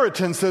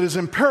inheritance that is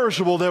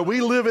imperishable, that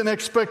we live in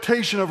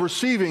expectation of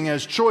receiving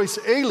as choice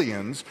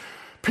aliens,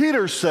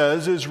 Peter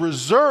says is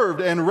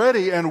reserved and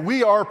ready, and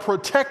we are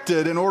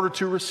protected in order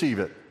to receive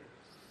it.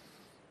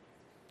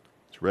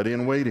 It's ready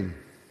and waiting.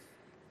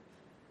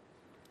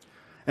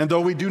 And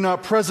though we do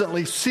not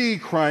presently see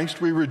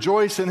Christ, we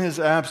rejoice in his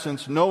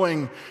absence,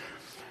 knowing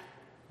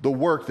the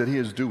work that he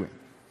is doing.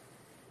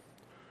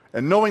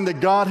 And knowing that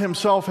God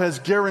himself has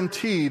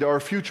guaranteed our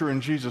future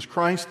in Jesus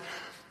Christ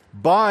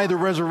by the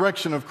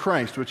resurrection of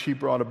Christ, which he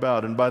brought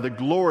about, and by the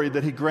glory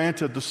that he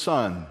granted the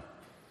Son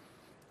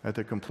at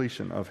the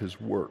completion of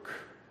his work.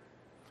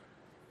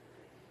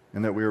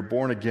 And that we are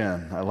born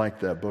again. I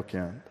like that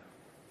bookend.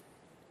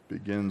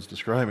 Begins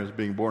describing as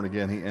being born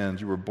again. He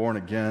ends, you were born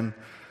again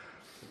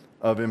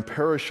of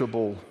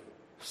imperishable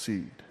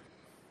seed.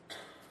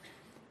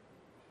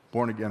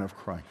 Born again of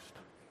Christ.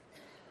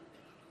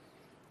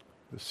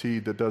 The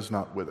seed that does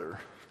not wither.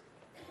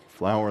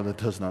 Flower that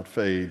does not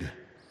fade.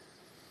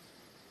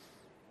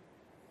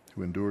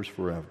 Who endures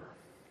forever.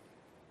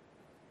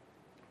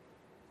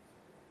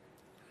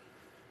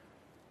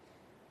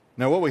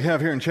 Now, what we have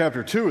here in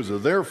chapter 2 is a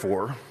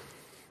therefore.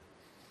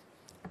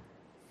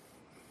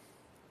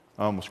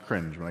 I almost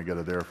cringe when I get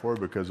a therefore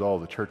because all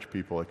the church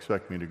people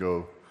expect me to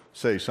go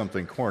say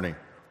something corny,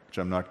 which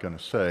I'm not going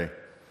to say.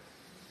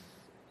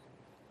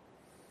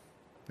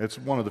 It's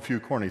one of the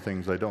few corny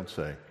things I don't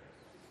say.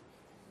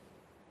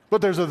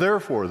 But there's a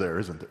therefore there,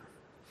 isn't there?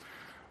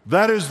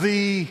 That is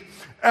the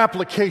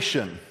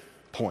application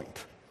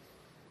point.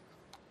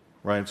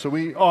 Right? So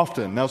we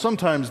often, now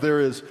sometimes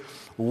there is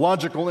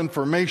logical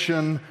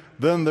information,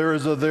 then there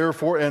is a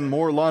therefore and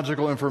more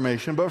logical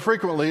information, but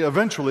frequently,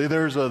 eventually,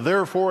 there's a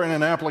therefore and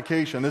an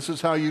application. This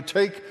is how you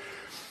take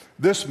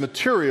this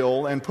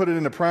material and put it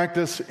into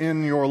practice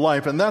in your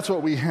life, and that's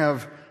what we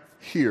have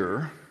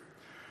here.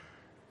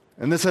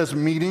 And this has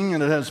meaning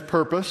and it has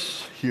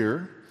purpose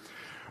here.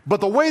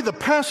 But the way the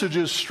passage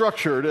is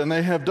structured, and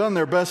they have done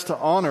their best to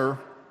honor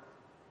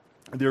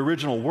the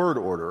original word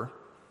order,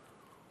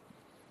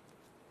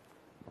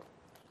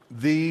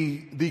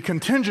 the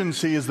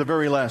contingency is the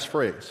very last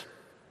phrase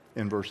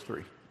in verse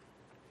 3.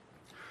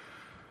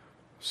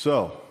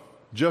 So,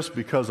 just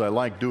because I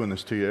like doing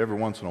this to you every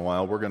once in a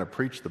while, we're going to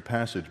preach the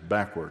passage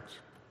backwards,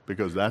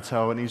 because that's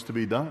how it needs to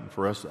be done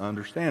for us to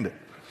understand it.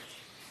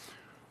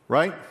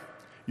 Right?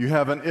 You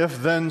have an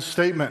if-then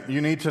statement. You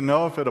need to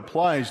know if it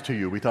applies to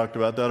you. We talked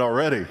about that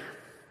already.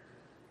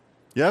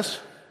 Yes?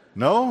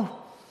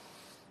 No?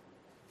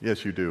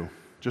 Yes, you do.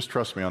 Just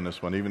trust me on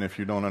this one, even if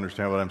you don't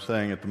understand what I'm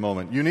saying at the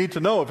moment. You need to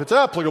know if it's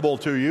applicable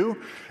to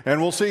you,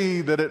 and we'll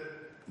see that it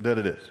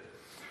is.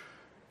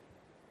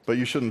 But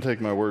you shouldn't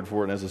take my word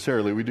for it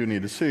necessarily. We do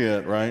need to see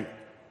it, right?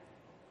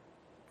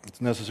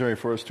 It's necessary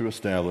for us to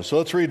establish. So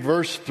let's read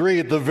verse 3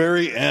 at the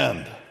very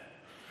end.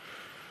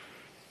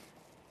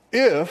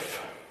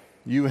 If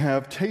you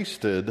have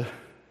tasted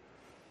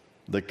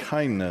the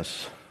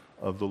kindness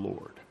of the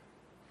Lord.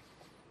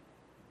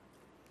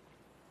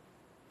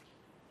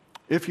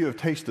 If you have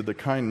tasted the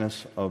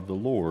kindness of the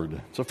Lord.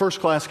 It's a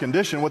first-class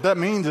condition. What that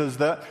means is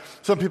that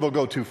some people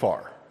go too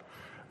far.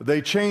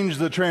 They change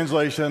the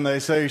translation. They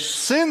say,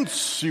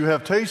 since you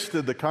have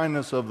tasted the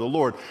kindness of the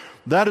Lord.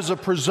 That is a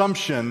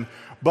presumption,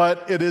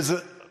 but it is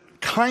a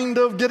kind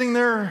of getting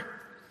there.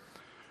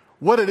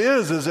 What it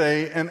is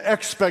an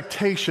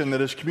expectation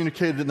that is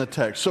communicated in the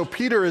text. So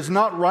Peter is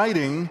not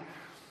writing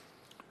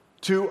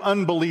to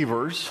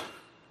unbelievers,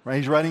 right?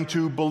 He's writing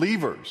to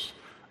believers.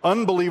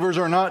 Unbelievers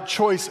are not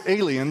choice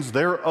aliens.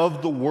 They're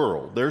of the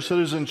world. Their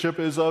citizenship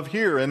is of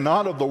here and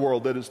not of the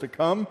world that is to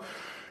come.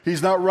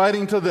 He's not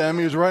writing to them.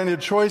 He's writing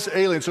to choice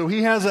aliens. So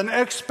he has an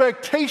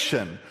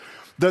expectation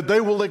that they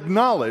will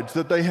acknowledge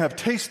that they have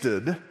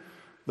tasted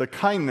the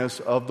kindness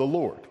of the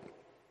Lord.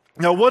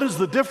 Now, what is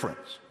the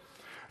difference?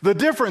 The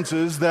difference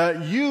is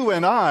that you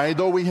and I,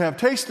 though we have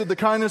tasted the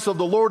kindness of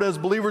the Lord as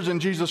believers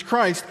in Jesus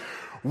Christ,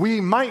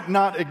 we might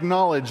not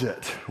acknowledge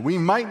it. We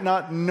might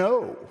not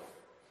know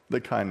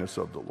the kindness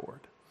of the Lord.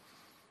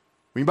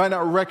 We might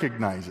not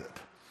recognize it.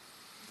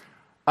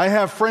 I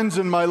have friends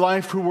in my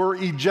life who were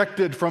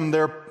ejected from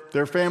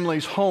their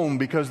family's home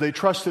because they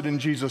trusted in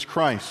Jesus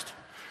Christ.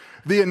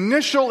 The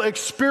initial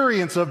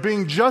experience of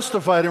being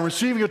justified and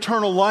receiving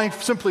eternal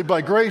life simply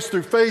by grace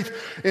through faith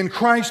in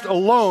Christ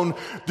alone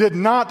did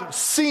not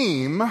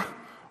seem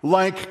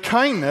like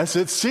kindness.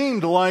 It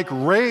seemed like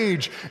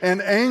rage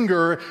and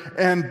anger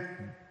and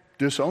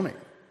disowning.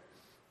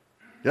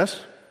 Yes?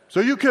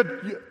 So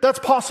that's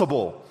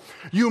possible.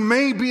 You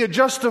may be a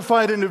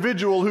justified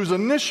individual whose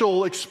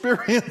initial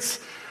experience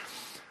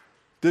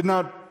did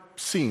not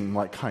seem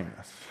like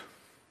kindness.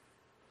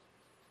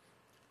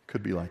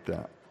 Could be like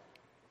that.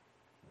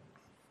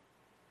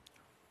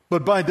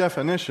 But by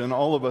definition,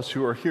 all of us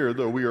who are here,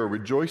 though we are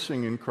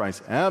rejoicing in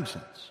Christ's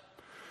absence,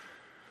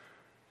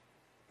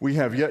 we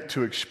have yet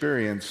to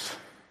experience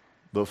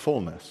the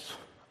fullness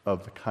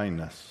of the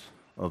kindness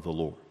of the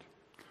Lord.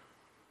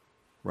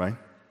 Right?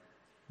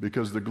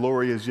 Because the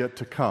glory is yet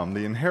to come.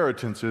 The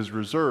inheritance is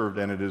reserved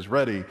and it is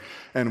ready,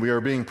 and we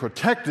are being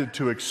protected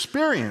to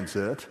experience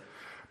it,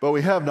 but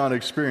we have not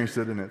experienced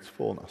it in its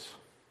fullness.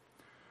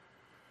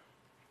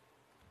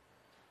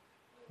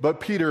 But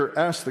Peter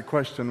asked the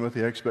question with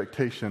the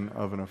expectation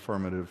of an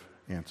affirmative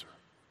answer.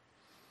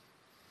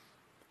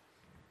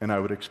 And I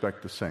would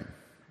expect the same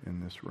in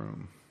this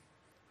room.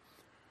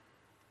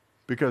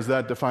 Because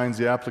that defines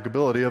the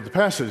applicability of the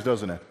passage,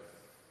 doesn't it?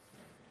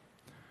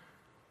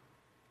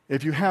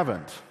 If you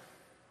haven't,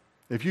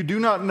 if you do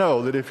not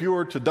know that if you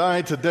were to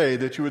die today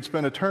that you would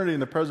spend eternity in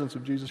the presence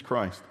of Jesus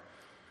Christ,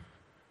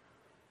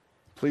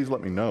 please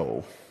let me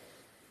know.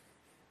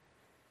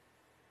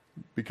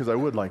 Because I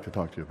would like to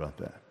talk to you about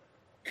that.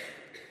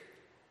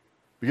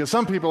 Because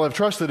some people have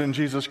trusted in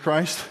Jesus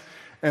Christ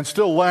and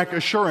still lack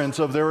assurance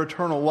of their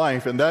eternal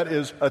life, and that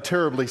is a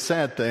terribly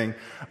sad thing.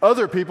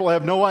 Other people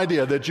have no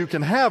idea that you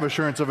can have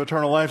assurance of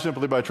eternal life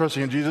simply by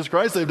trusting in Jesus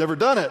Christ. They've never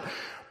done it.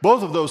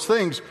 Both of those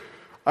things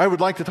I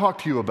would like to talk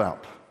to you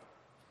about.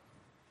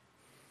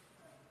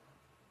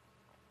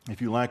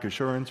 If you lack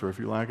assurance or if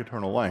you lack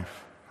eternal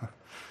life,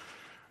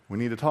 we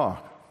need to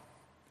talk.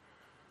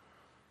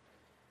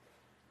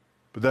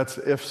 But that's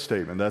the if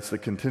statement. That's the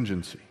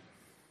contingency.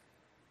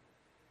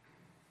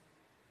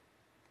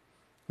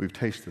 We've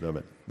tasted of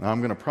it. Now I'm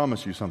going to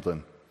promise you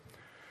something.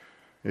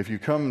 If you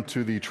come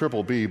to the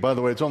triple B, by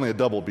the way, it's only a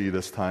double B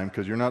this time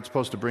because you're not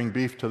supposed to bring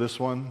beef to this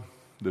one.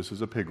 This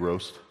is a pig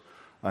roast.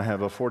 I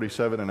have a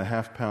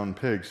 47.5-pound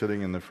pig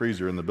sitting in the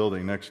freezer in the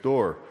building next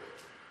door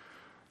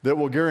that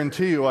will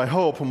guarantee you, I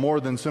hope, more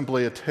than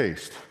simply a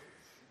taste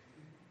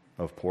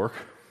of pork.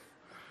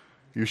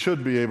 You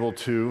should be able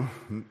to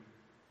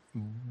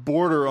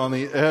border on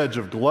the edge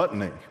of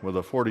gluttony with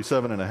a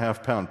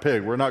 47.5-pound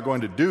pig. We're not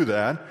going to do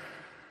that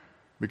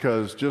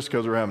because just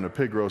because we're having a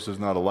pig roast is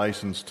not a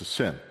license to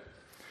sin.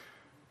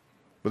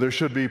 But there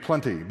should be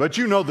plenty. But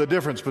you know the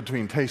difference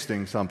between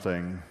tasting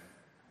something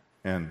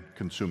and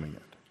consuming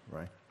it,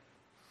 right?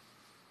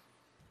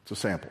 It's a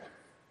sample.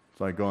 It's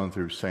like going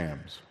through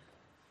Sam's.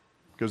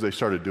 Because they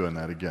started doing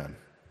that again,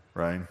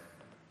 right?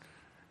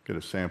 Get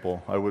a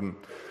sample.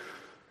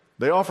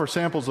 They offer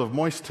samples of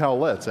moist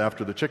towelettes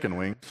after the chicken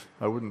wings.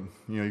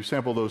 You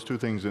sample those two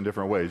things in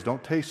different ways.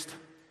 Don't taste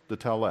the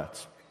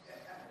towelettes.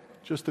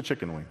 Just the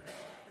chicken wing.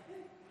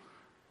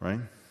 Right?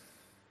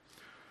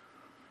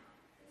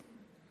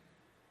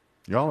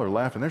 Y'all are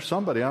laughing. There's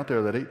somebody out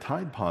there that ate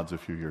Tide Pods a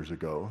few years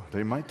ago.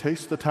 They might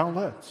taste the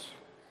towelettes.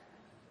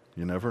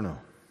 You never know.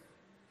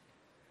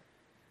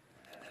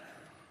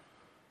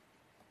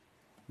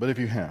 But if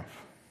you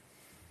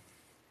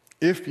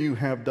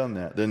have done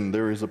that, then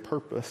there is a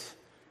purpose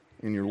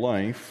in your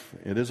life.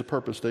 It is a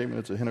purpose statement.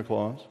 It's a hina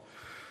clause.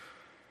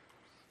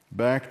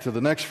 Back to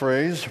the next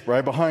phrase,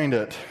 right behind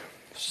it.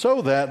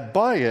 So that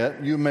by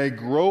it you may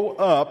grow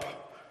up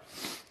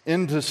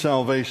into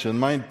salvation.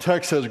 My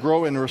text says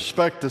grow in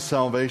respect to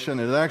salvation.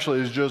 It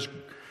actually is just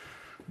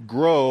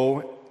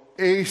grow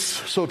eis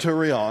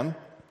soterion,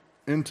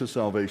 into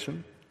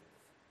salvation.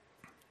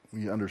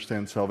 We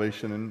understand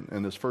salvation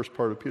in this first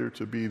part of Peter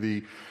to be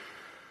the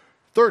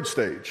third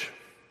stage,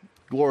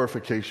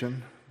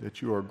 glorification,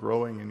 that you are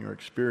growing in your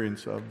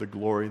experience of the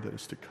glory that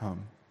is to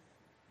come.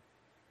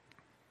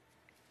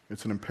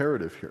 It's an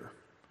imperative here.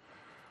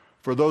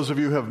 For those of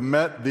you who have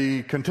met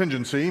the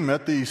contingency,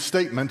 met the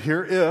statement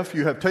here, if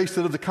you have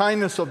tasted of the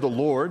kindness of the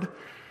Lord,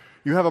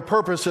 you have a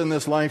purpose in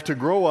this life to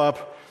grow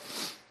up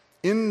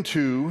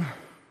into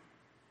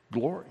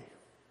glory,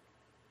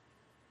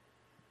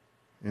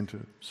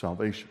 into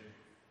salvation.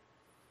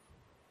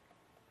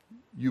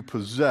 You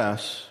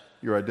possess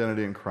your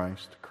identity in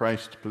Christ.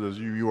 Christ possesses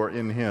you. You are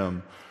in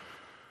Him.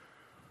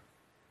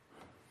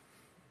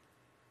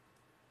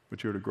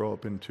 But you're to grow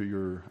up into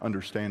your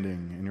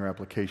understanding and your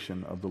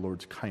application of the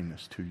Lord's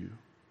kindness to you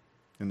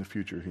in the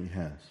future He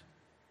has.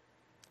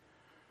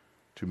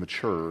 To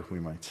mature, we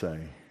might say,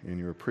 in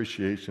your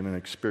appreciation and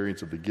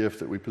experience of the gift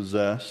that we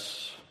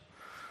possess.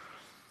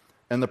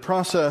 And the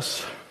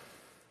process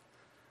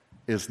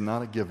is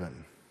not a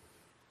given.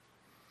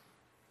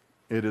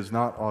 It is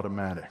not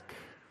automatic.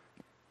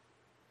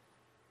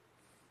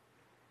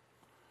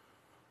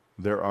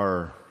 there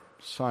are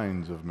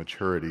signs of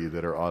maturity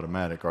that are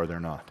automatic, are there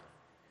not?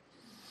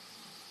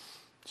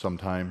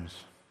 Sometimes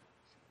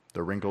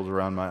the wrinkles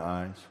around my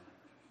eyes,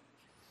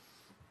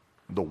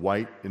 the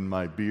white in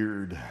my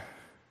beard,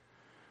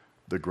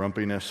 the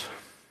grumpiness.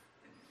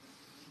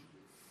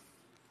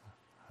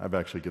 I'm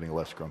actually getting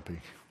less grumpy,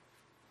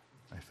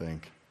 I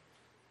think.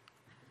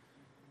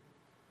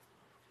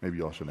 Maybe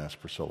y'all should ask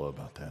Priscilla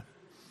about that.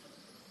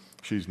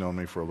 She's known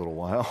me for a little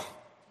while.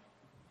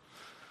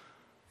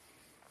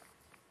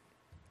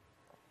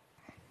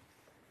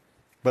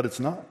 But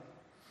it's not.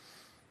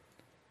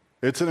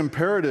 It's an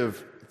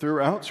imperative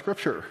throughout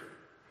Scripture.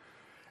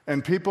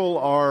 And people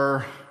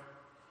are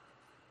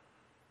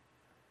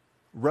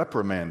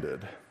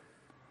reprimanded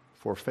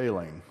for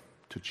failing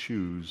to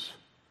choose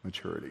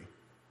maturity.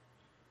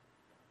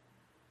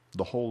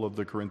 The whole of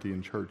the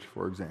Corinthian church,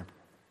 for example,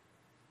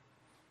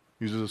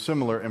 uses a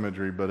similar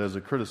imagery, but as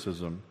a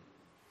criticism.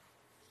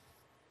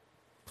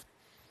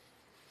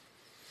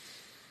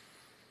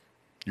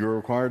 You're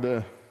required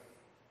to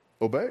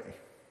obey.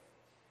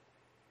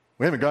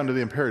 We haven't gotten to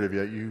the imperative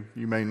yet. You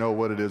may know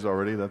what it is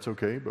already. That's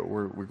okay, but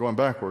we're going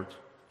backwards.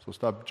 So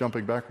stop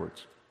jumping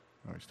backwards.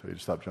 I always tell you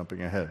to stop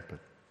jumping ahead. But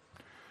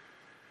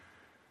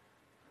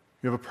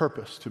you have a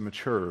purpose to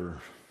mature.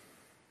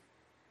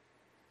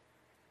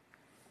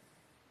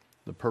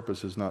 The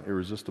purpose is not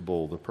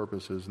irresistible. The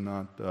purpose is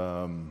not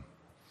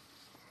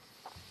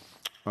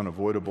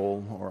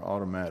unavoidable or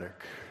automatic.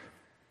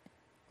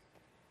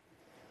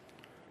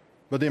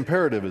 But the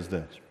imperative is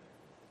this.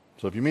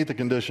 So if you meet the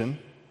condition,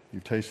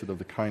 you've tasted of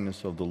the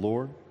kindness of the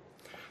Lord,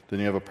 then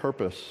you have a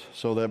purpose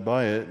so that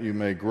by it you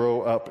may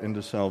grow up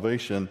into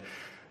salvation.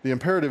 The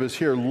imperative is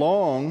here,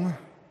 long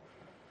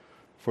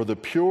for the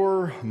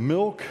pure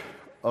milk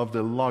of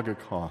the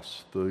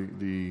logikos,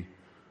 the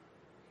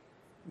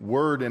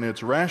word in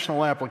its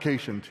rational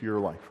application to your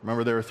life.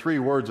 Remember, there are three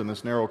words in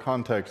this narrow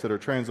context that are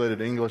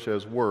translated in English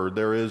as word.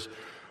 There is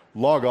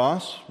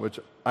logos, which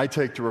I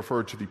take to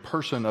refer to the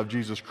person of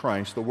Jesus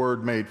Christ, the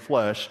Word made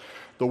flesh,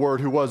 the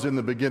Word who was in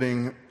the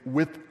beginning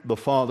with the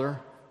Father,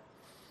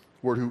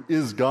 the Word who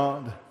is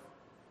God,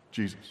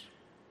 Jesus.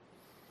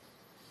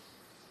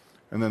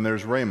 And then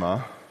there's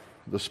Rhema,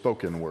 the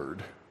spoken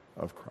word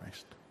of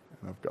Christ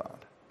and of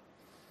God.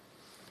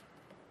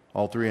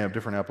 All three have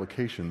different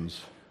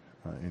applications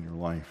in your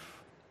life.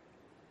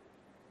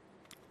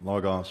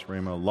 Logos,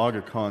 Rhema,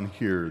 logikon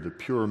here, the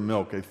pure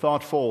milk, a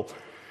thoughtful,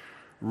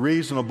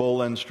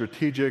 reasonable, and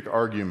strategic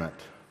argument.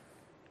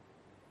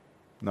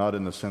 Not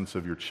in the sense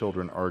of your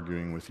children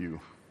arguing with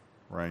you,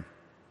 right?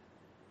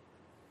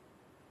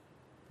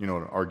 You know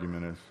what an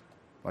argument is?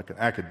 Like an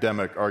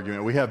academic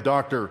argument. We have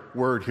Dr.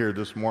 Word here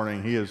this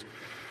morning. He has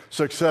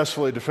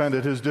successfully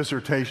defended his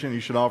dissertation. You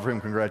should offer him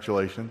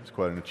congratulations. It's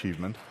quite an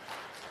achievement.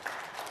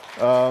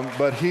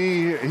 But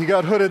he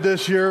got hooded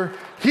this year.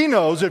 He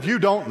knows, if you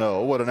don't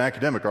know, what an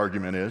academic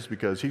argument is,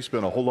 because he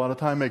spent a whole lot of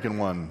time making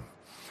one.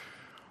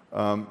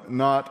 I'm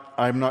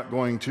not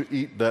going to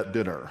eat that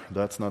dinner.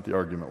 That's not the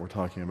argument we're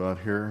talking about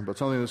here, but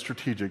something that's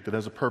strategic, that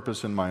has a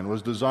purpose in mind,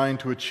 was designed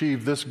to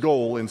achieve this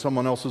goal in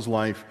someone else's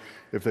life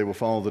if they will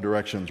follow the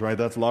directions, right?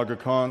 That's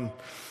logikon.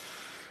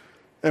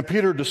 And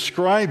Peter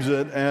describes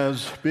it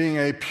as being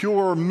a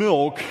pure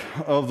milk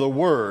of the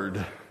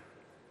Word.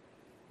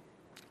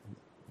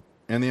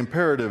 And the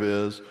imperative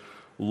is,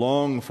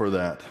 long for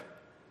that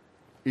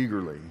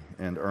eagerly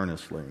and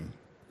earnestly,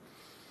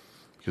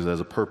 because it has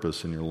a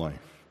purpose in your life.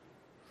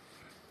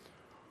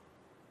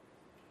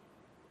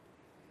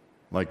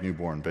 Like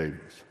newborn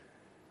babies.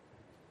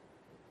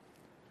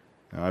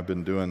 Now, I've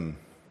been doing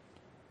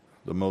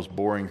the most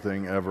boring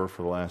thing ever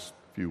for the last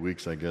few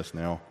weeks, I guess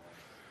now,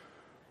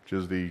 which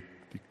is the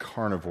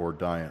carnivore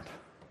diet.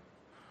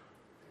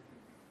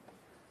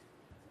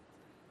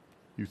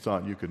 You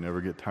thought you could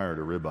never get tired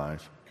of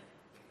ribeyes.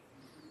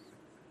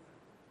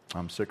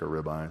 I'm sick of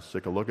ribeyes,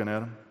 sick of looking at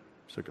them,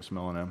 sick of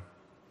smelling them,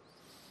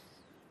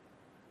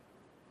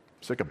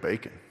 sick of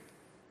bacon,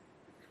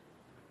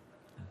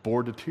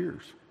 bored to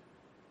tears.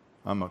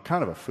 I'm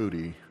kind of a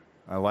foodie.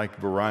 I like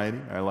variety.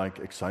 I like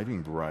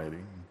exciting variety.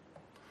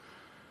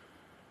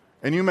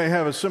 And you may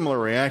have a similar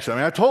reaction. I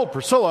mean, I told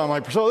Priscilla, I'm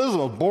like, Priscilla, this is the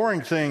most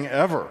boring thing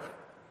ever.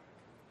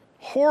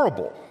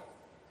 Horrible.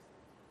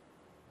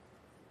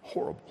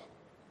 Horrible.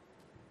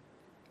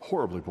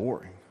 Horribly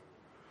boring.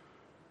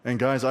 And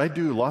guys, I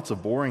do lots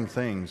of boring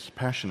things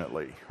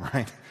passionately,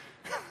 right?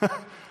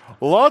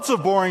 Lots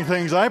of boring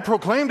things I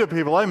proclaim to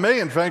people. I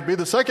may, in fact, be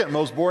the second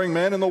most boring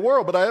man in the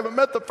world, but I haven't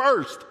met the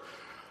first.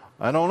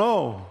 I don't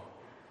know.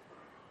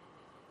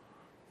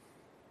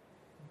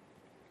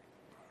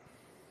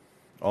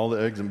 All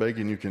the eggs and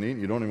bacon you can eat,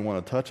 you don't even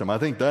want to touch them. I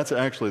think that's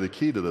actually the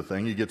key to the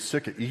thing. You get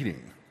sick of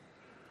eating.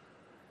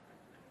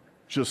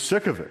 Just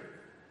sick of it.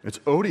 It's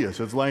odious.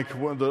 It's like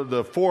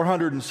the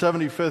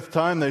 475th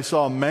time they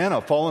saw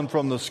manna falling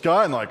from the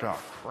sky and like, oh,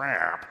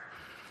 crap.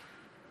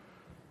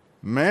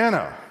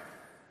 Manna.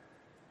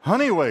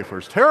 Honey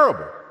wafers.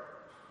 Terrible.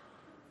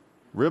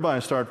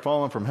 Ribeyes start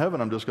falling from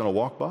heaven, I'm just going to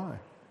walk by.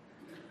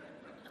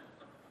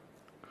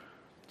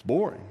 It's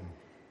boring.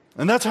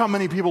 And that's how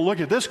many people look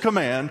at this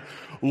command,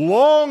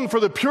 long for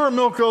the pure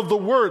milk of the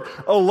Word.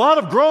 A lot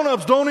of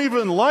grown-ups don't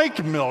even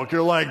like milk.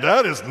 You're like,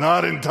 that is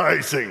not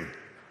enticing.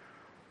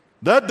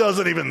 That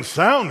doesn't even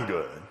sound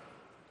good.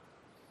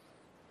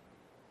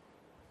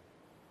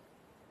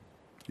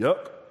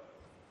 Yep.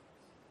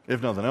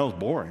 If nothing else,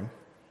 boring.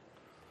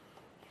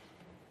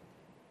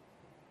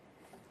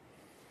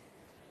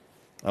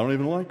 I don't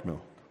even like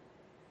milk.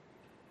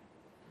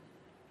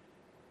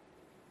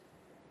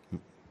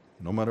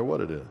 No matter what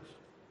it is.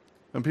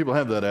 And people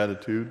have that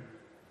attitude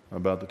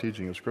about the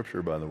teaching of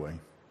Scripture, by the way.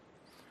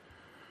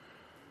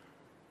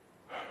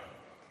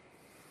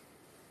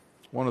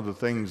 One of the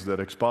things that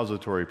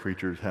expository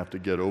preachers have to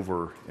get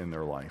over in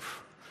their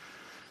life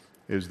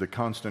is the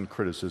constant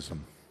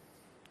criticism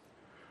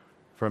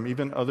from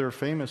even other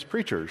famous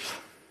preachers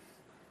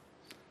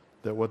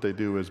that what they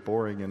do is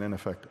boring and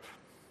ineffective.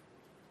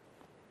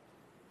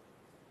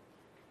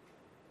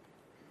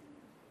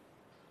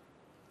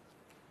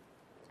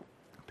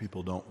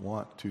 People don't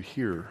want to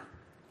hear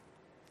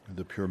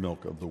the pure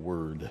milk of the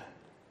Word.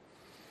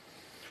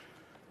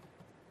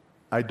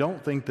 I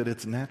don't think that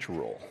it's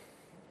natural.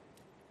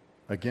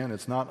 Again,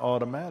 it's not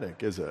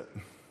automatic, is it?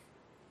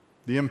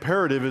 The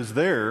imperative is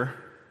there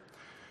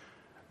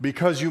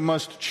because you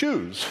must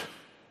choose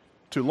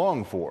to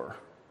long for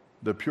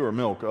the pure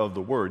milk of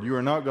the Word. You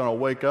are not going to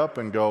wake up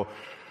and go,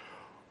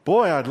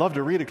 boy, I'd love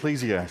to read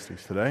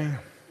Ecclesiastes today.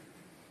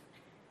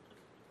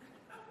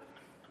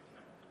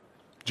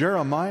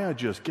 Jeremiah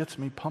just gets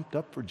me pumped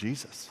up for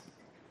Jesus.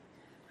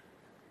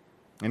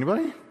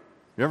 Anybody?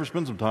 You ever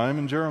spend some time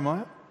in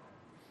Jeremiah?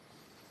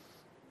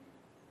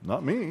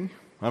 Not me.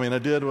 I mean, I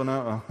did when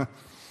I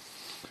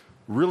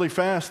really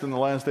fast in the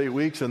last 8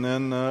 weeks, and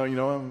then,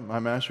 my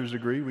master's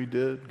degree, we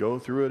did go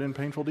through it in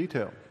painful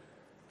detail.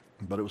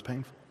 But it was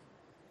painful.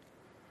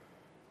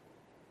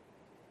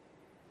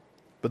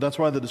 But that's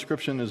why the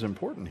description is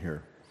important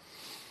here.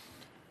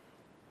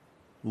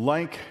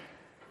 Like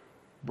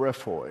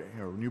brephoi,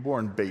 or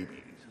newborn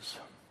babies,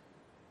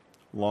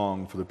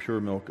 long for the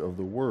pure milk of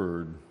the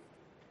Word.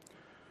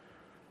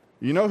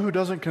 You know who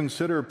doesn't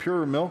consider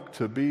pure milk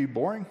to be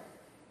boring?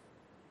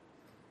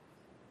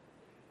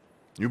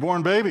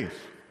 Newborn babies.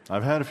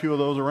 I've had a few of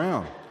those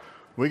around.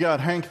 We got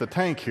Hank the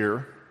Tank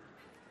here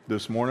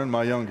this morning,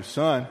 my youngest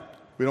son.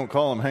 We don't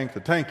call him Hank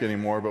the Tank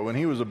anymore, but when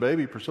he was a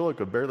baby, Priscilla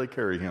could barely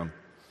carry him.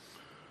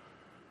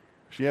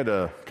 She had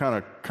to kind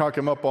of cock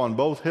him up on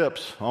both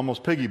hips,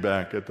 almost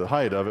piggyback at the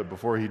height of it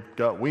before he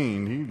got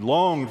weaned. He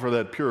longed for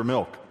that pure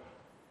milk.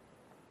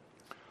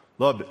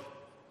 Loved it.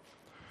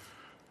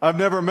 I've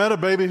never met a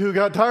baby who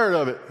got tired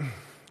of it.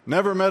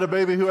 Never met a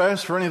baby who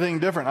asked for anything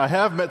different. I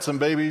have met some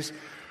babies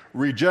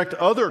reject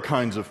other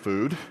kinds of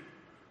food.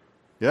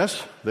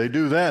 Yes, they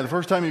do that. The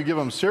first time you give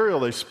them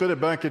cereal, they spit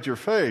it back at your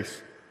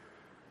face.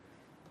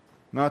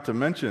 Not to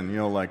mention,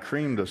 like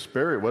creamed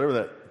asparagus, whatever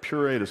that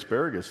pureed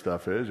asparagus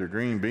stuff is, or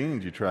green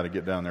beans you try to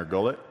get down their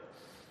gullet.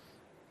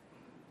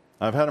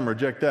 I've had them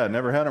reject that.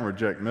 Never had them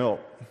reject milk.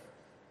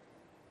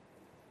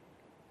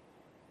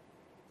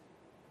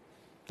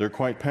 They're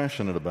quite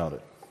passionate about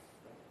it,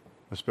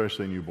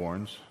 especially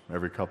newborns,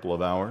 every couple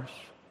of hours.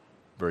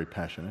 Very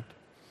passionate.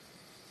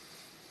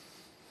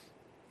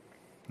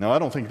 Now, I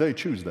don't think they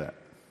choose that,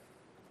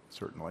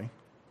 certainly.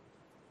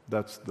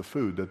 That's the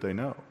food that they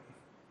know.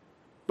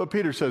 But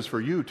Peter says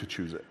for you to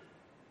choose it.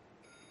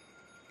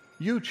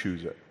 You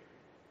choose it.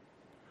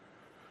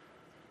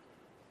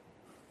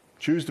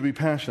 Choose to be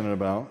passionate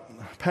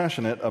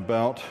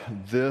about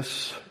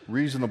this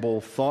reasonable,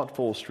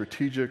 thoughtful,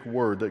 strategic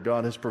word that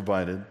God has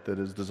provided that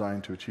is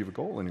designed to achieve a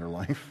goal in your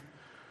life,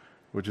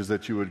 which is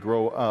that you would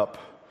grow up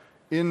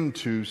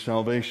into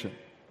salvation.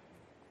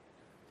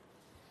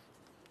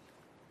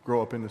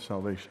 Grow up into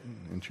salvation,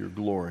 into your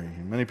glory.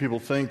 Many people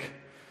think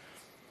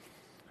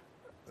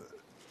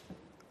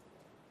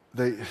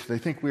they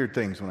think weird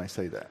things when I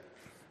say that.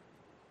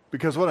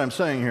 Because what I'm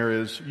saying here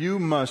is you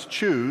must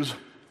choose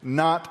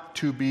not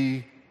to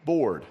be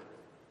bored.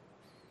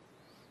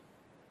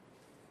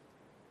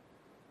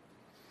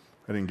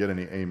 I didn't get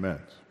any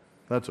amens.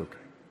 That's okay.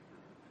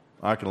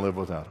 I can live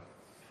without them.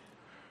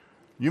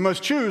 You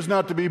must choose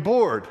not to be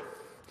bored.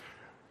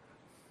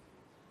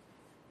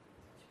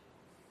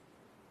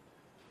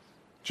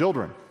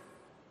 Children,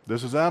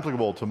 this is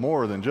applicable to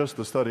more than just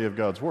the study of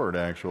God's Word,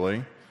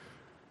 actually,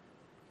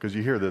 because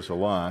you hear this a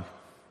lot.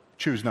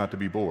 Choose not to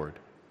be bored.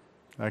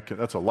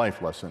 That's a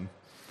life lesson.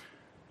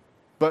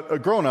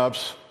 But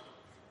grown-ups,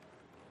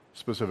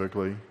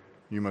 specifically,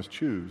 you must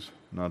choose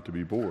not to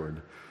be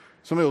bored.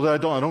 Somebody will say,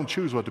 I don't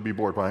choose what to be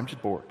bored by. I'm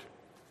just bored.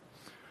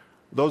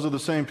 Those are the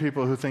same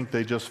people who think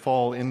they just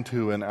fall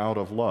into and out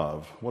of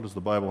love. What does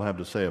the Bible have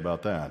to say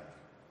about that?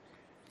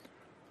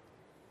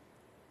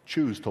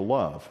 Choose to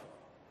love.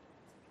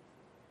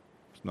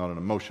 It's not an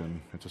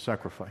emotion, it's a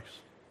sacrifice.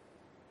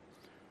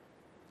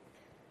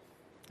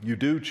 You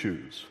do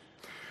choose.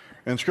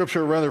 And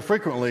Scripture rather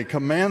frequently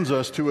commands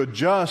us to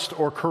adjust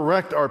or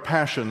correct our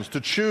passions,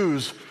 to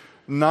choose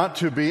not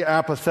to be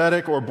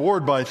apathetic or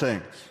bored by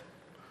things.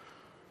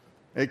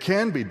 It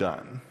can be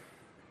done.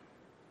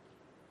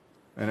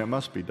 and it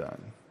must be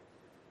done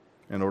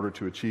in order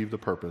to achieve the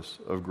purpose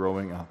of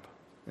growing up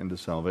into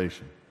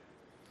salvation.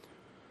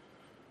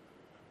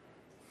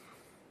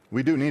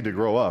 We do need to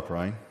grow up,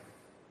 right?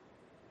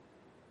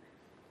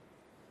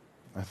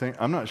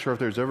 I'm not sure if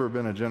there's ever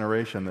been a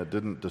generation that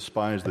didn't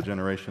despise the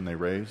generation they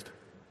raised.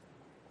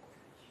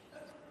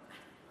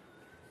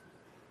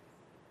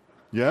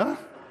 Yeah?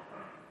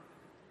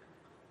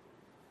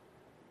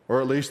 Or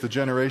at least the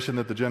generation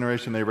that the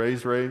generation they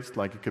raised,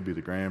 like it could be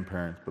the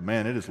grandparents. But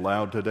man, it is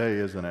loud today,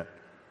 isn't it?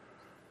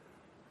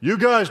 You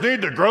guys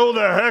need to grow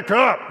the heck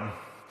up.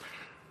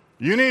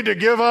 You need to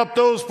give up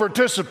those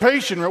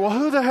participation ribbons. Well,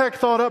 who the heck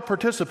thought up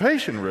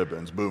participation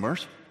ribbons,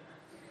 boomers?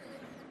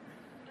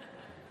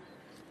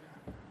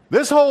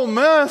 This whole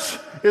mess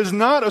is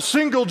not a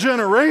single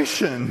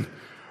generation,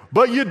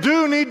 but you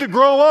do need to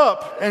grow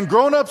up. And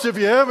grown-ups, if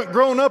you haven't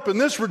grown up in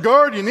this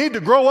regard, you need to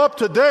grow up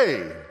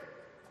today.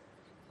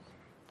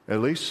 At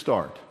least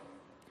start.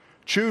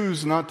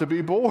 Choose not to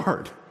be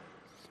bored.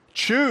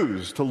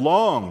 Choose to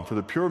long for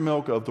the pure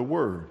milk of the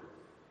Word.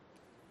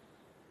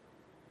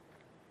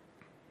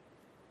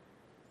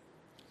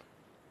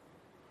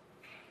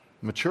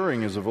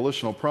 Maturing is a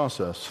volitional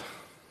process.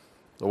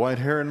 The white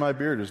hair in my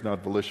beard is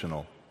not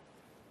volitional.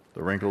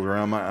 The wrinkles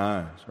around my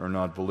eyes are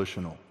not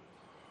volitional.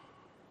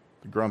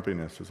 The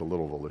grumpiness is a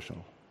little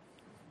volitional.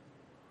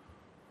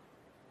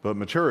 But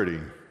maturity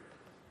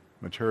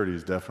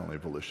is definitely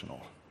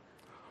volitional.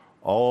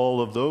 All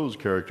of those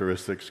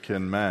characteristics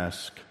can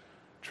mask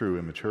true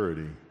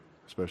immaturity,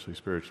 especially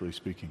spiritually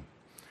speaking.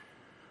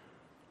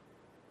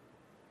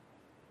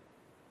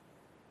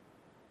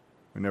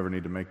 We never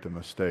need to make the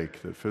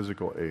mistake that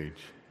physical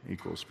age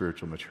equals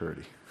spiritual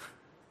maturity.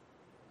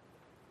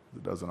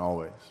 It doesn't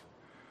always.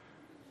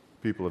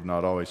 People have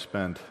not always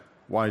spent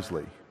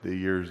wisely the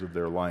years of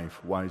their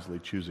life wisely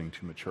choosing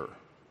to mature.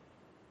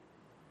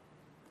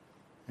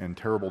 And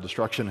terrible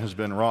destruction has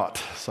been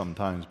wrought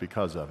sometimes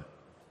because of it.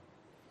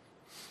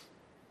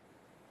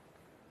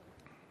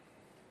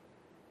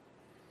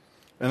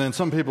 And then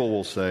some people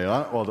will say,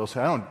 they'll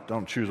say, I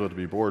don't choose what to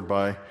be bored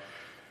by.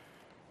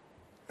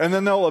 And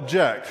then they'll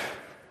object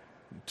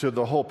to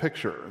the whole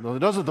picture.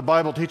 Doesn't the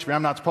Bible teach me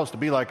I'm not supposed to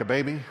be like a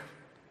baby?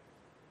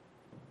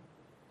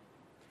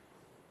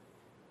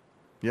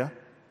 Yeah?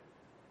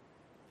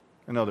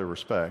 In other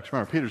respects.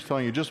 Remember, Peter's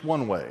telling you just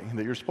one way,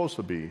 that you're supposed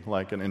to be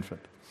like an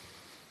infant.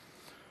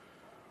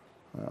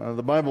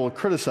 The Bible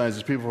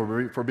criticizes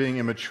people for being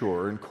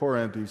immature. In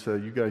Corinth, he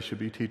said, you guys should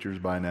be teachers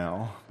by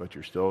now, but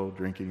you're still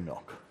drinking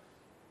milk.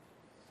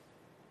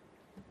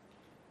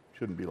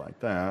 Shouldn't be like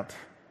that.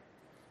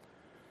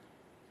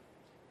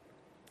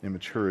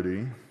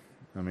 Immaturity.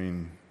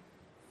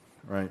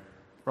 Right?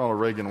 Ronald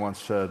Reagan once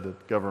said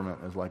that government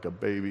is like a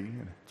baby.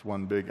 It's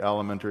one big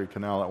alimentary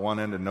canal at one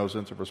end and no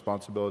sense of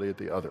responsibility at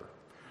the other.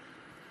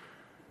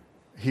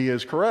 He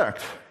is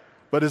correct.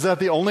 But is that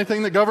the only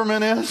thing that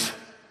government is?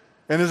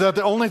 And is that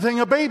the only thing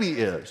a baby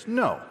is?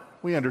 No.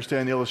 We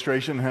understand the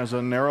illustration has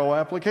a narrow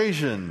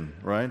application,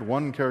 right?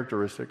 One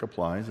characteristic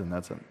applies, and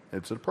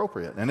it's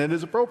appropriate. And it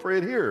is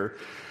appropriate here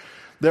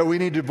that we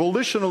need to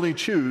volitionally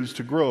choose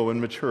to grow in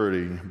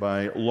maturity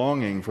by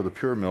longing for the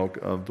pure milk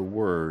of the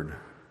Word.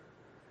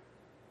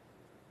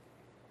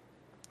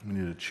 We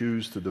need to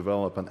choose to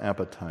develop an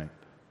appetite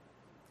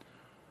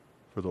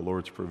for the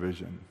Lord's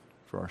provision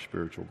for our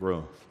spiritual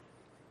growth.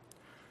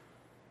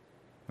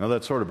 Now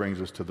that sort of brings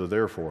us to the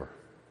therefore.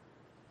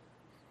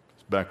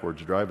 This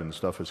backwards driving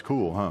stuff is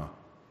cool, huh?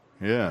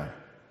 Yeah.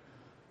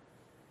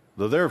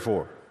 The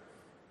therefore,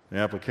 the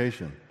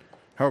application.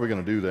 How are we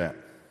going to do that?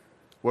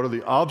 What are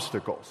the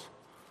obstacles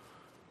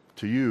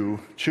to you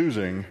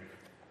choosing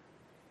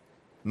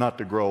not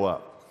to grow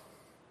up?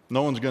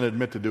 No one's going to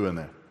admit to doing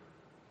that.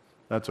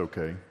 That's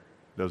okay.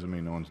 Doesn't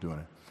mean no one's doing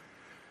it.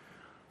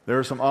 There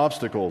are some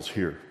obstacles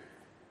here.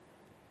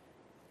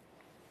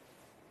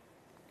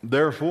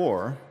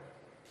 Therefore,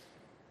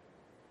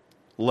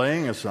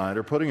 laying aside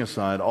or putting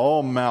aside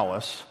all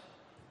malice,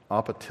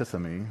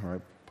 apotithemy,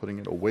 right, putting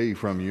it away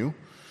from you,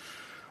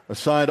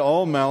 aside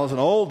all malice and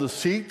all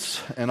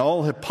deceits and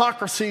all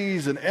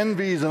hypocrisies and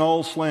envies and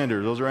all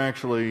slanders. Those are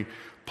actually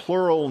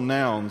plural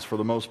nouns for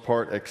the most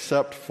part,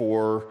 except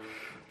for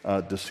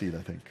deceit,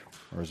 I think.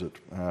 Or is it?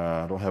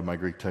 I don't have my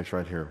Greek text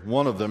right here.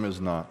 One of them is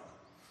not.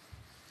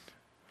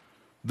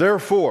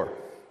 Therefore,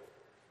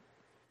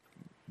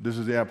 this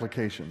is the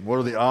application. What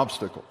are the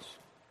obstacles?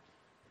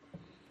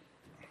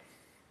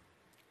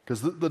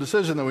 Because the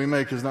decision that we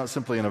make is not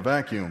simply in a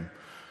vacuum.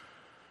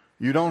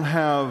 You don't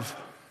have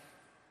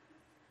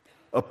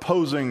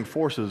opposing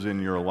forces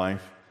in your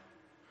life.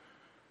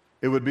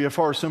 It would be a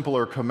far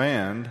simpler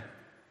command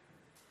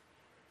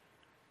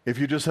if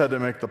you just had to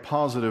make the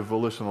positive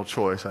volitional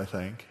choice, I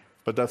think.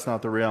 But that's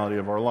not the reality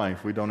of our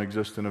life. We don't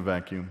exist in a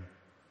vacuum.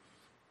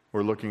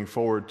 We're looking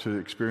forward to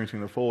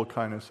experiencing the full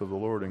kindness of the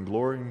Lord in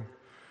glory.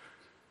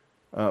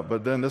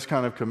 But then this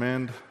kind of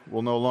command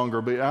will no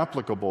longer be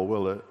applicable,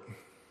 will it?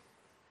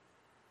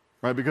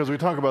 Right? Because we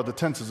talk about the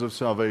tenses of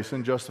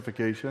salvation,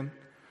 justification,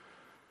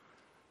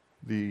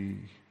 the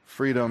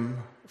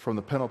freedom from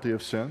the penalty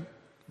of sin,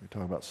 We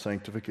talk about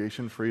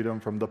sanctification, freedom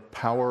from the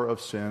power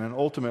of sin, and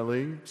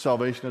ultimately,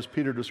 salvation as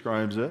Peter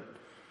describes it,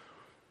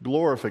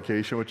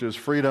 glorification, which is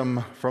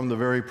freedom from the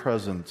very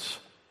presence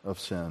of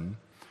sin.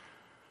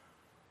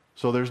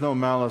 So there's no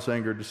malice,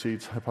 anger,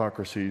 deceits,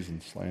 hypocrisies,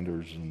 and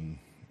slanders and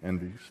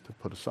envies to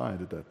put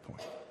aside at that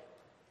point.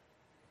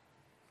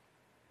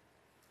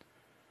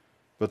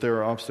 But there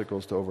are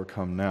obstacles to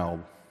overcome now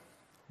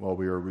while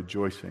we are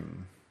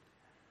rejoicing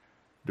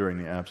during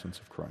the absence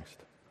of Christ.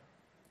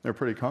 They're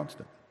pretty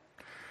constant.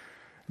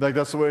 In fact,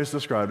 that's the way it's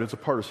described. It's a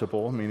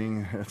participle,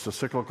 meaning it's a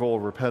cyclical,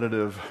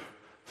 repetitive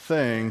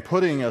thing,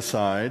 putting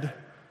aside.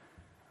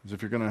 As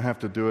if you're going to have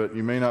to do it,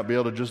 you may not be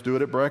able to just do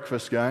it at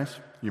breakfast, guys.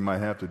 You might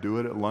have to do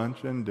it at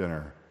lunch and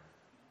dinner.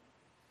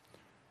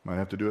 You might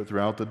have to do it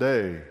throughout the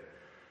day,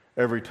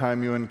 every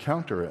time you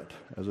encounter it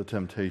as a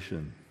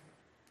temptation.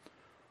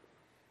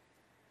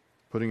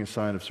 Putting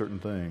aside of certain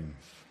things.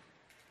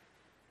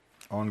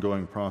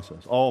 Ongoing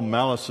process. All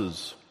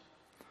malices.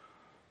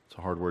 It's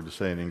a hard word to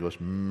say in English,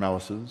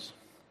 malices.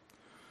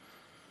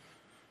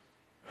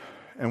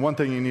 And one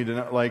thing you need to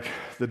know, like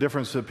the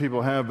difference that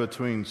people have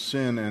between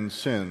sin and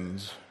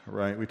sins,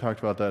 right? We talked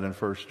about that in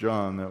 1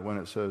 John, that when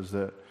it says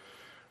that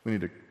we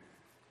need to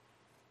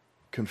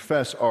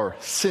confess our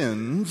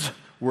sins,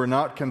 we're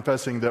not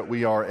confessing that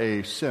we are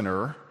a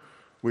sinner.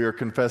 We are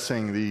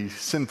confessing the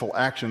sinful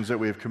actions that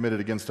we have committed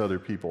against other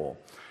people,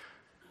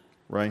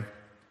 right?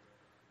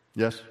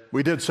 Yes?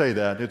 We did say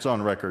that. It's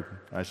on record.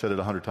 I said it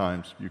 100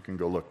 times. You can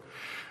go look.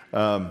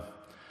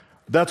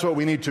 That's what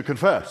we need to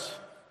confess.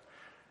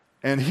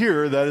 And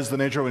here, that is the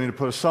nature we need to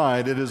put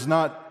aside. It is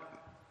not,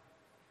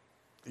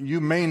 you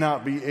may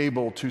not be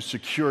able to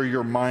secure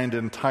your mind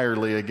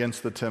entirely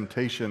against the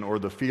temptation or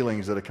the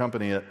feelings that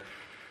accompany it.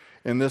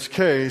 In this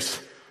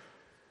case,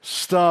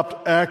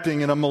 stop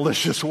acting in a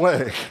malicious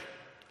way.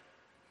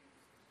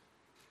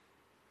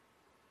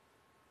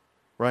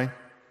 Right?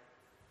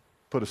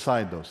 Put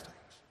aside those things.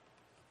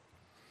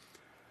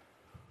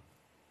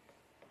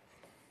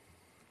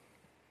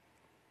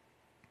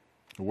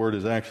 The word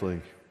is actually,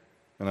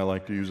 and I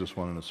like to use this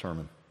one in a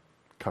sermon,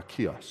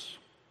 kakios.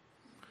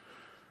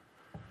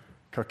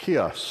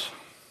 Kakios.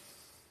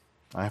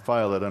 I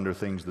file it under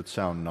things that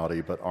sound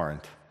naughty but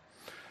aren't.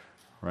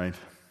 Right?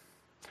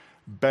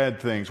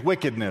 Bad things,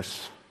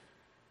 wickedness.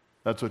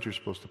 That's what you're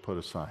supposed to put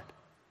aside.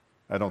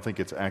 I don't think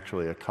it's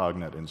actually a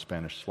cognate in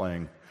Spanish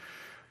slang,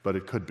 but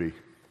it could be.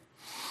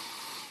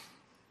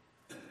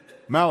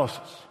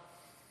 Malices.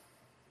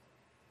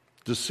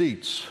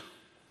 Deceits.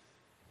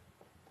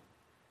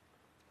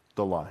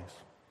 The lies.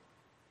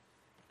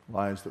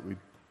 Lies that we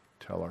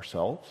tell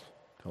ourselves,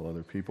 tell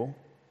other people.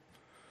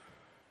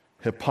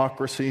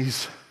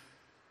 Hypocrisies.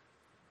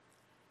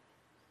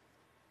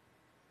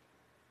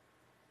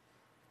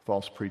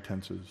 False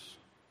pretenses.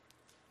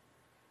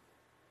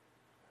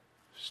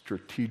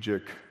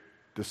 Strategic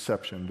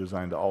deception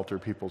designed to alter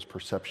people's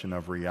perception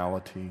of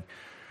reality.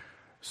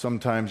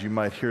 Sometimes you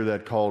might hear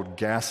that called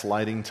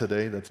gaslighting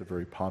today. That's a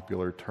very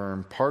popular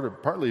term,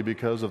 partly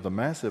because of the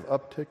massive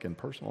uptick in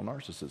personal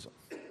narcissism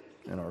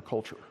in our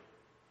culture.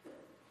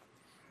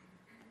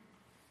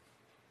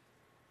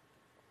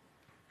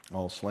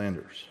 All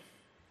slanders.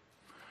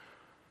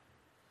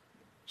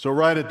 So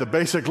right at the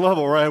basic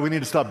level, right, we need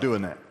to stop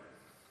doing that.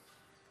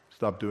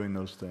 Stop doing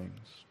those things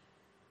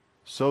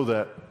so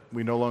that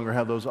we no longer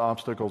have those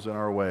obstacles in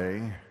our way.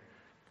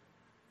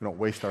 We don't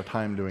waste our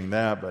time doing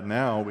that, but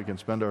now we can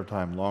spend our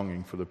time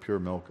longing for the pure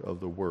milk of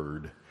the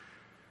Word.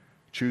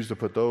 Choose to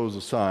put those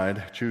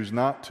aside. Choose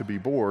not to be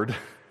bored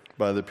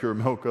by the pure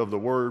milk of the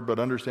Word, but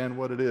understand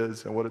what it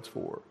is and what it's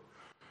for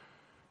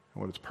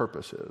and what its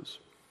purpose is.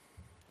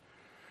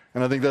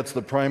 And I think that's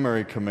the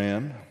primary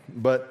command.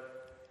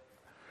 But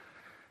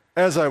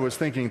as I was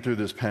thinking through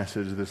this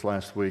passage this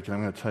last week, and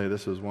I'm going to tell you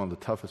this is one of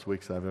the toughest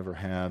weeks I've ever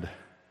had.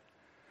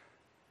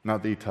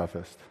 Not the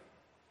toughest,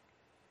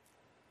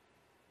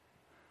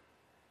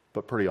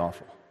 but pretty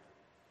awful.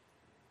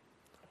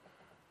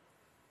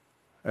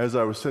 As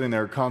I was sitting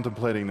there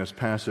contemplating this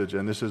passage,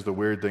 and this is the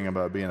weird thing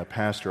about being a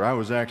pastor, I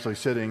was actually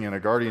sitting in a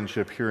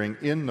guardianship hearing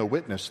in the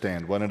witness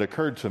stand when it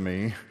occurred to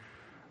me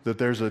that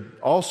there's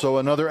also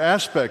another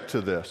aspect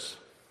to this.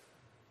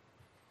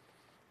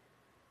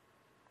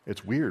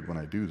 It's weird when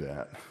I do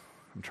that.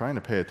 I'm trying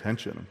to pay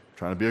attention. I'm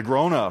trying to be a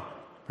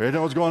grown-up. Pay attention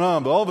to what's going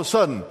on. But all of a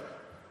sudden,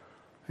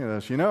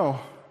 I'm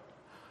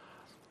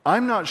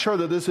not sure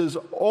that this is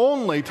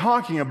only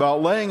talking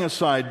about laying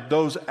aside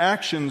those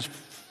actions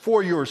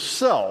for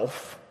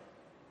yourself,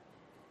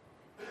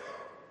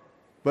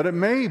 but it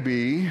may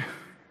be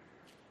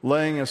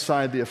laying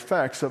aside the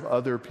effects of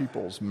other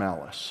people's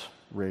malice,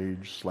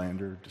 rage,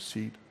 slander,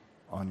 deceit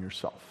on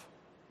yourself.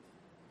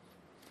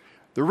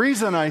 The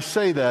reason I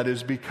say that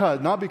is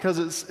not because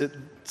it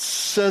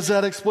says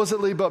that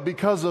explicitly, but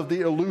because of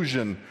the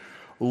illusion.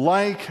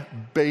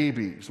 Like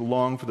babies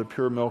long for the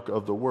pure milk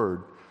of the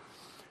Word.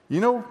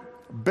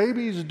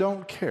 Babies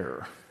don't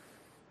care.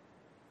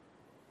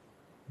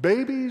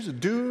 Babies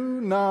do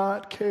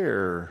not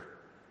care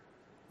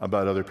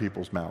about other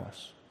people's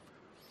malice.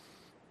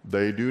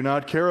 They do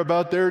not care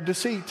about their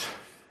deceit.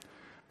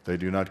 They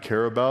do not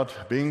care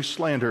about being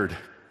slandered,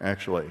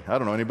 actually. I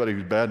don't know anybody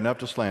who's bad enough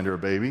to slander a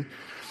baby.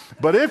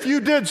 But if you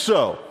did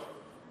so,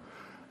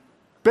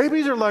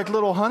 babies are like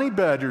little honey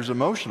badgers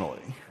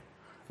emotionally.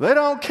 They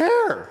don't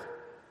care.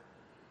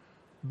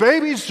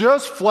 Babies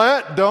just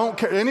flat don't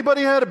care.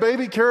 Anybody had a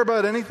baby care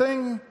about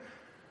anything?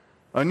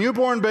 A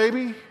newborn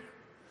baby?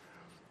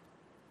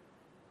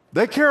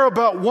 They care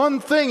about one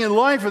thing in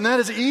life, and that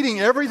is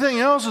eating. Everything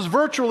else is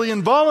virtually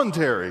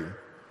involuntary.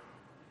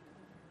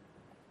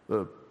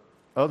 The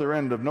other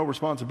end of no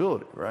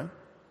responsibility, right?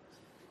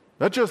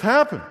 That just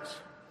happens.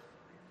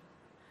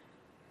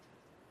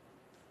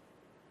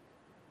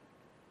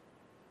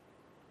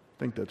 I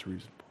think that's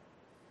reasonable.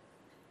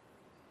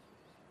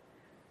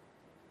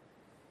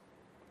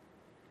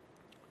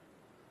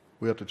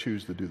 We have to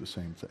choose to do the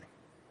same thing.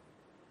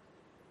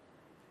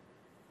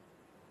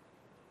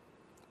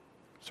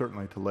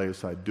 Certainly to lay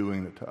aside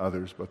doing it to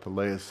others, but to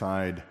lay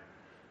aside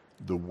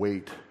the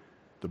weight,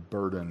 the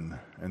burden,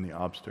 and the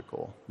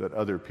obstacle that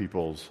other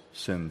people's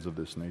sins of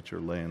this nature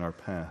lay in our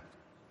path,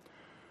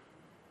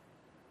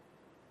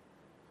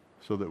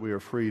 so that we are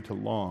free to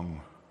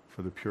long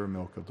for the pure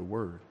milk of the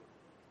Word,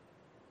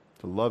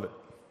 to love it,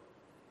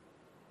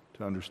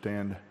 to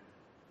understand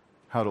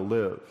how to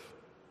live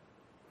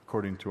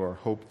according to our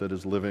hope that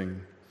is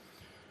living,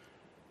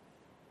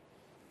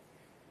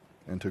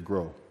 and to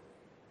grow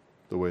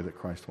the way that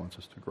Christ wants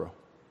us to grow.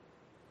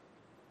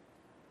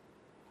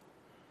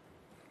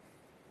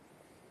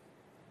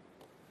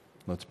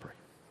 Let's pray.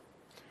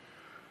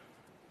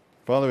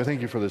 Father, we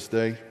thank you for this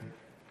day.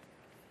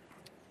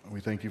 We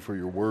thank you for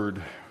your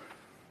word,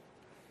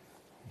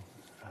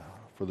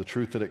 for the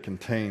truth that it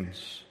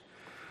contains,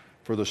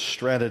 for the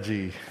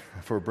strategy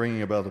for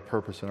bringing about the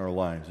purpose in our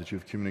lives that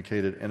you've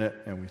communicated in it,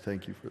 and we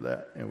thank you for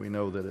that. And we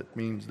know that it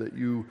means that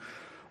you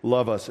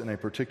love us in a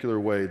particular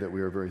way that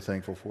we are very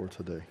thankful for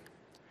today.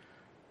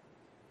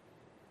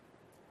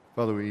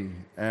 Father, we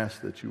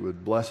ask that you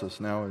would bless us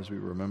now as we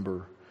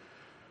remember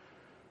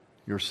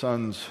your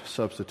Son's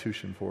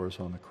substitution for us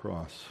on the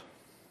cross,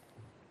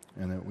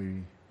 and that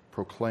we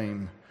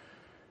proclaim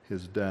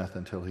his death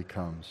until he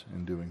comes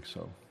in doing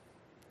so.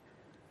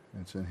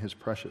 It's in his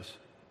precious,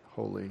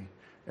 holy,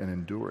 and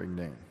enduring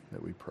name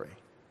that we pray.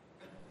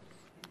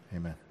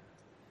 Amen.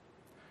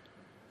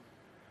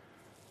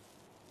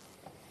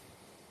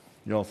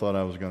 You all thought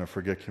I was going to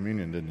forget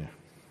communion, didn't you?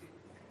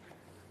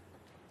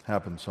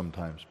 Happens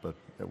sometimes, but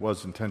it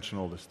was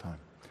intentional this time.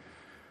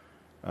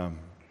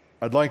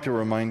 I'd like to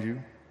remind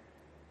you,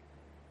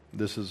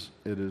 it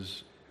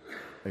is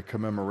a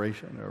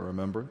commemoration, a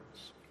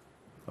remembrance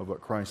of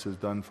what Christ has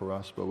done for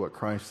us, but what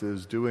Christ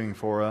is doing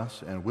for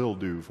us and will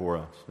do for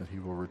us, that he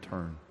will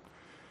return.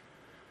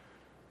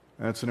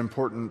 That's an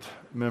important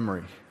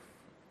memory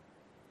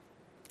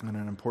and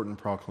an important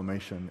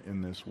proclamation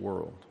in this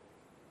world.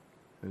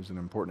 It is an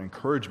important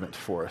encouragement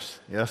for us,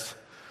 yes?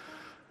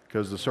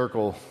 Because the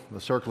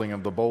circling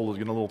of the bowl is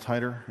getting a little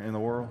tighter in the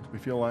world, we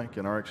feel like,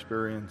 in our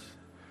experience.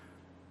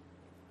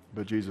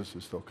 But Jesus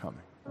is still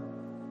coming.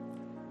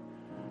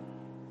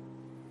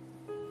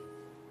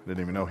 I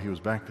didn't even know he was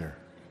back there.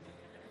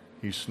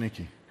 He's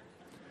sneaky.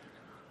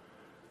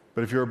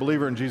 But if you're a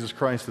believer in Jesus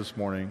Christ this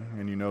morning,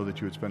 and you know that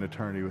you would spend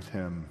eternity with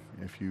him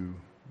if you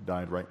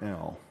died right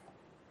now,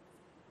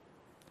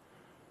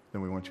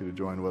 then we want you to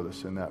join with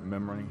us in that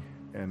memory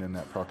and in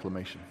that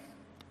proclamation.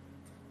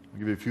 I'll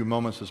give you a few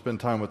moments to spend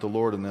time with the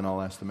Lord, and then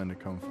I'll ask the men to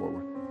come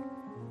forward.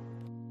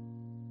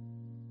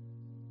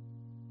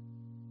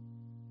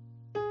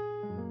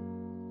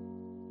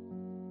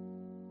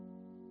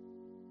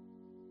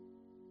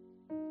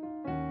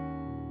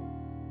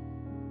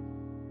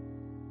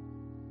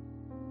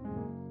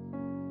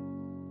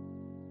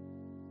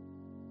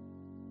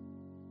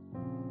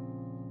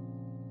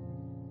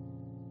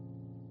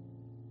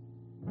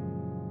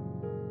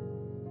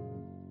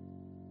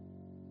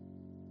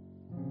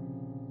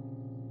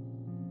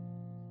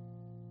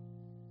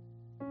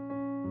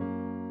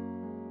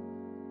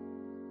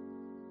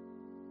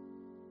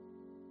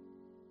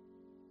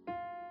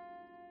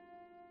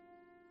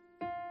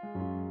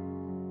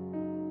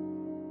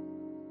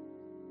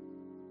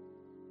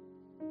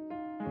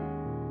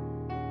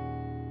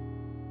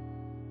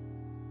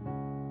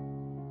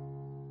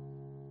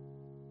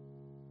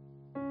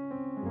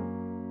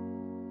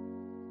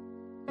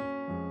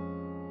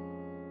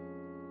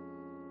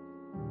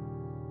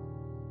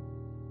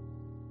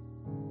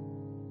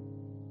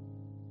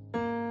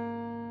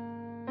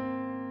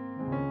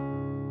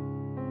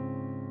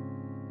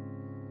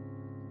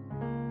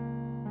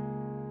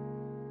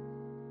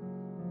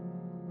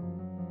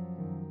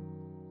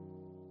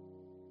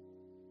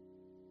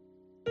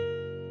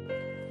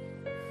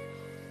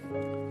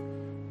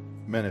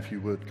 Men, if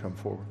you would, come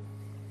forward.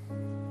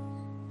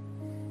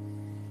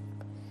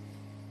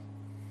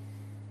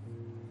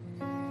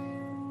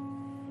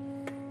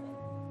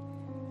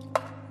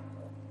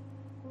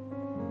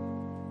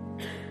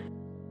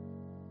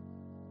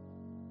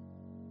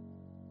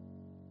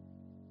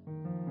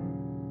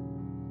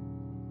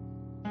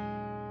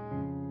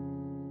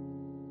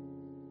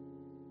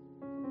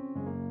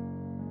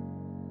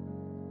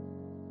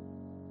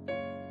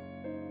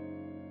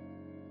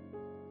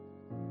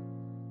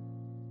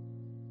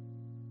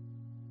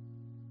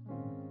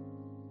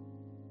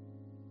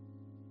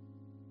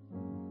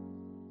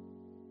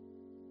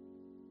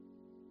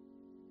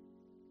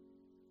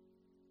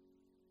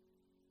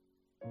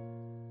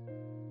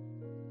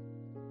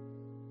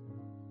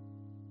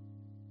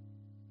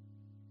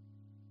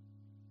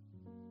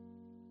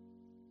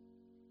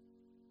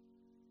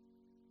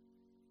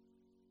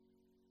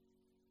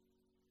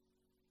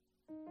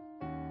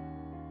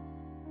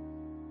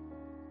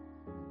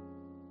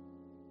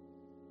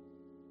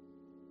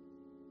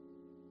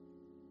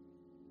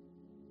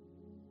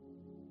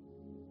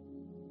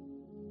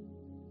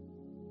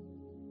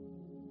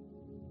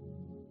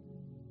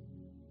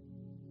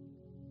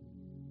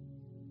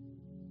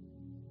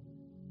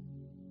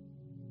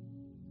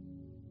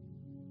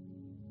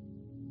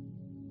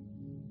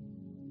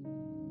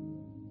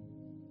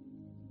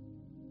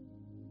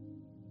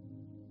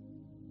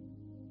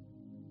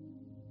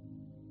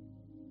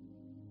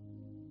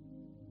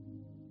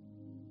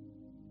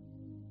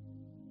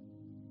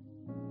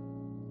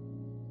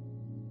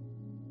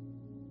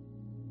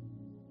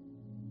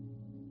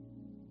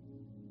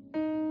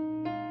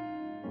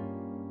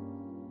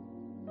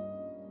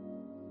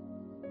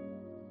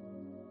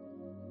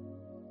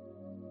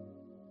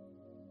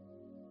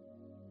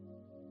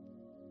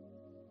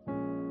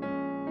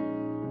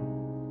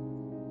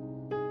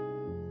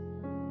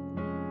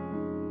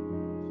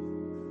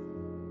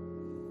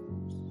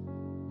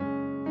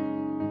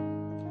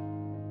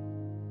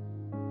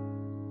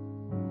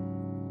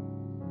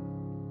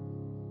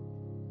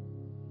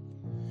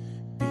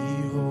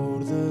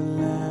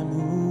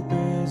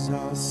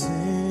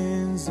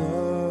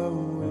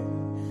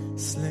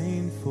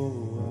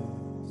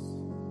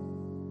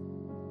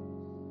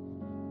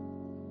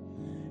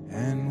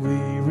 and we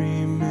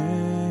remember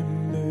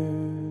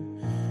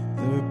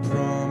the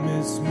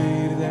promise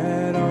made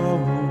that all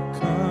who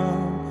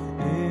come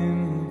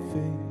in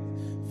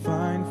faith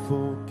find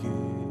forgiveness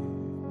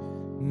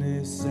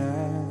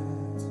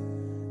at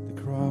the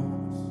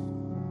cross.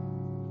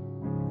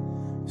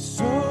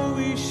 So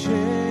we share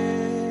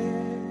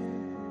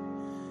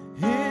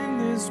in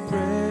this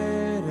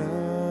bread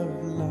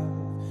of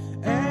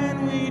life,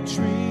 and we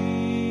drink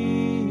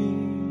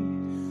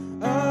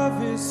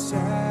of His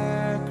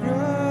sacrifice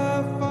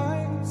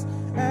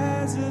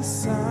as a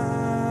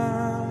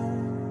sign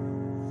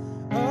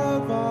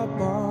of our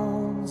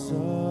bonds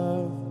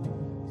of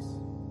peace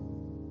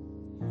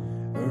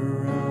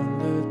around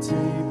the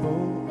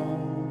table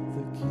of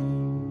the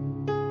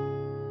King.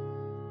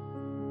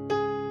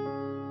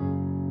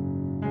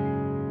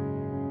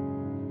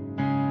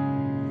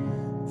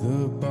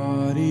 The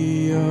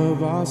body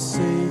of our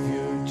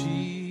Savior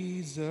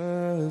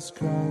Jesus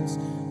Christ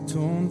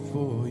torn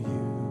for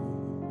you.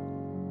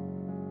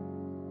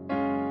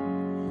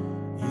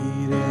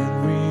 Eat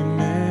and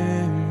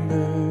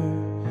remember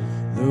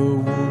the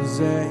wounds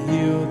that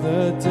heal,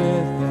 the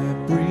death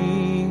that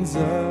brings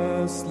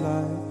us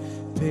life,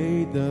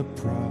 paid the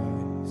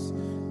price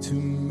to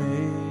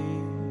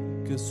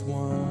make us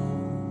one.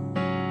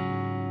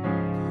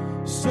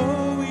 So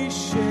we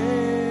share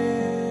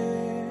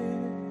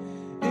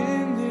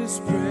in this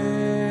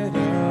bread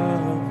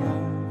of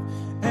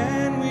life,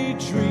 and we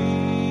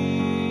drink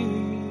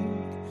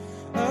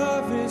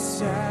of His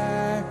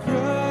sacrifice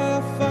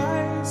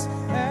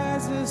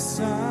as a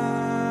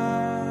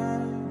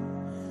sign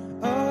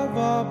of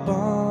our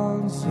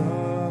bonds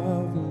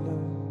of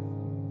love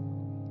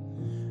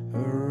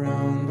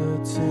around the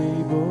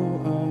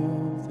table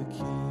of the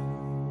King.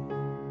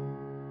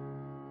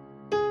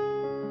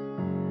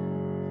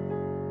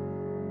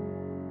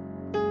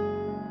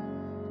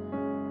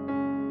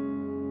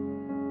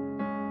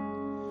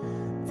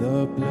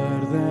 The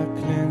blood that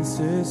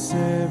cleanses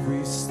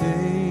every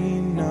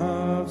stain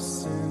of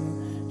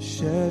sin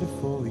shed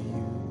for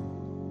you.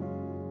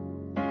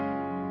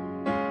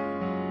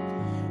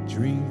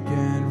 Drink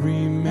and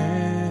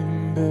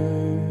remember,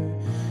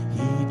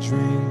 He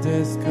drained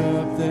Death's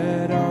cup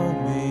that all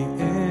may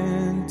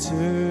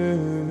enter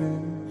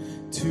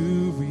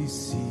to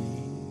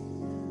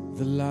receive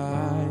the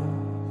life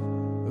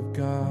of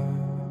God.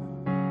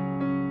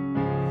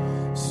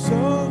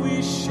 So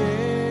we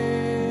share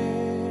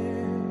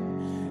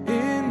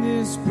in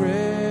this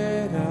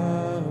bread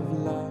of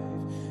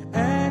life,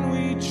 and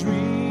we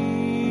drink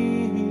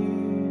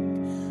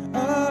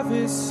of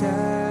His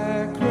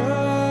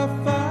sacrifice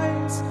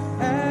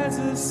as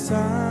a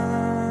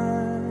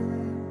sign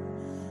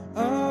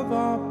of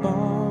our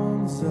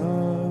bonds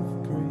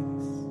of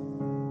grace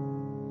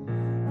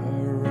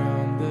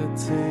around the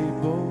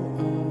table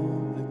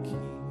of the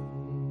King.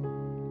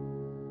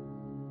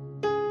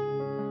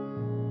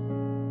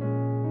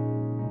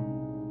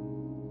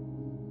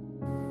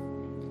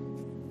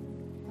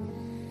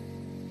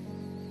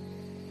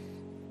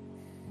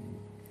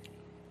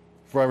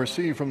 For I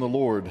received from the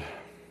Lord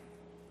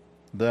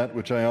that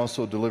which I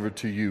also delivered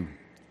to you,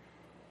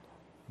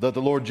 that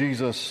the Lord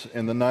Jesus,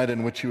 in the night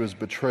in which He was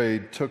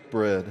betrayed, took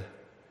bread,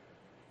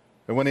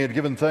 and when He had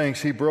given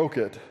thanks, He broke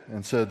it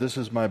and said, "This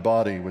is my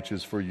body, which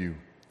is for you.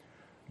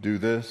 Do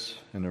this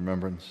in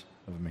remembrance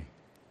of me."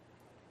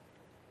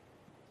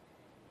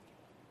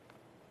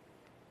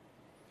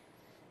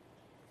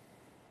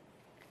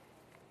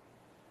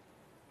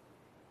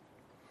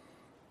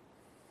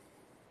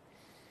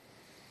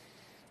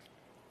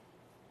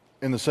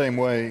 In the same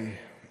way,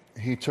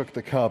 He took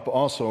the cup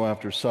also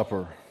after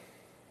supper,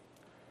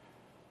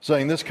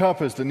 saying, "This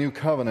cup is the new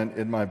covenant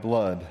in my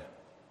blood.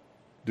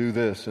 Do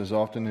this as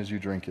often as you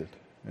drink it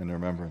in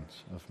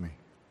remembrance of me."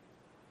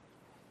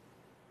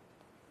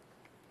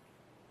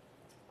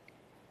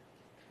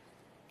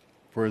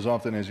 For as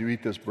often as you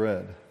eat this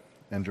bread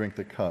and drink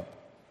the cup,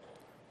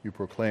 you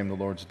proclaim the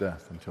Lord's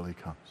death until He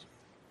comes.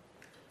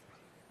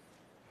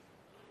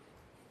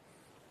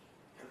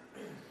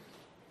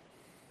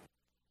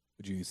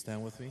 Would you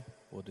stand with me?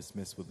 We'll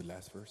dismiss with the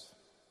last verse.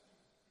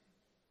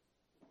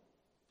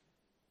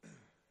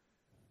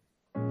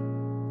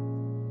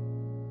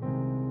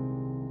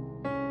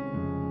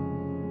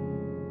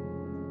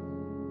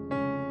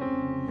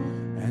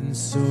 And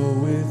so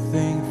with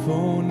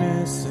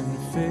thankfulness and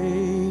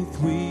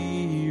faith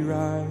we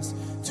rise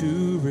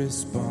to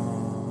respond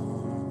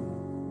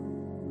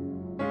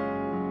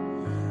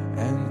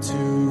and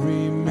to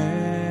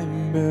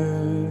remember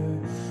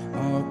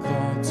our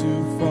call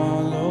to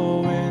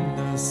follow in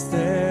the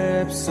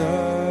steps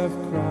of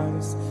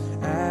Christ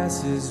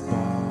as His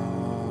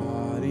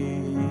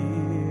body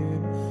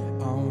here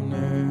on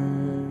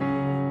earth.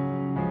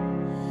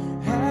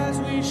 As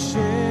we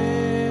share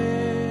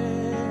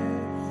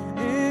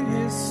in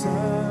His suffering,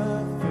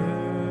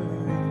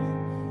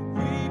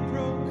 we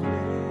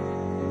proclaim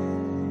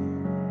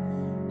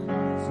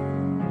Christ's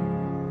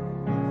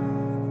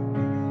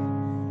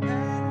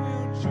and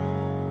we'll join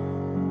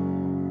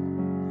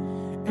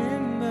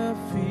in the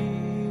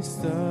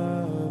feast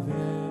of Him.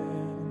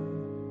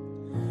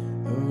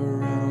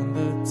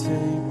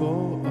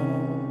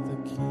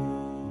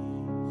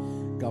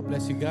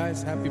 bless you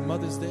guys. Happy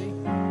Mother's Day.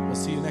 We'll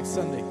see you next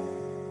Sunday.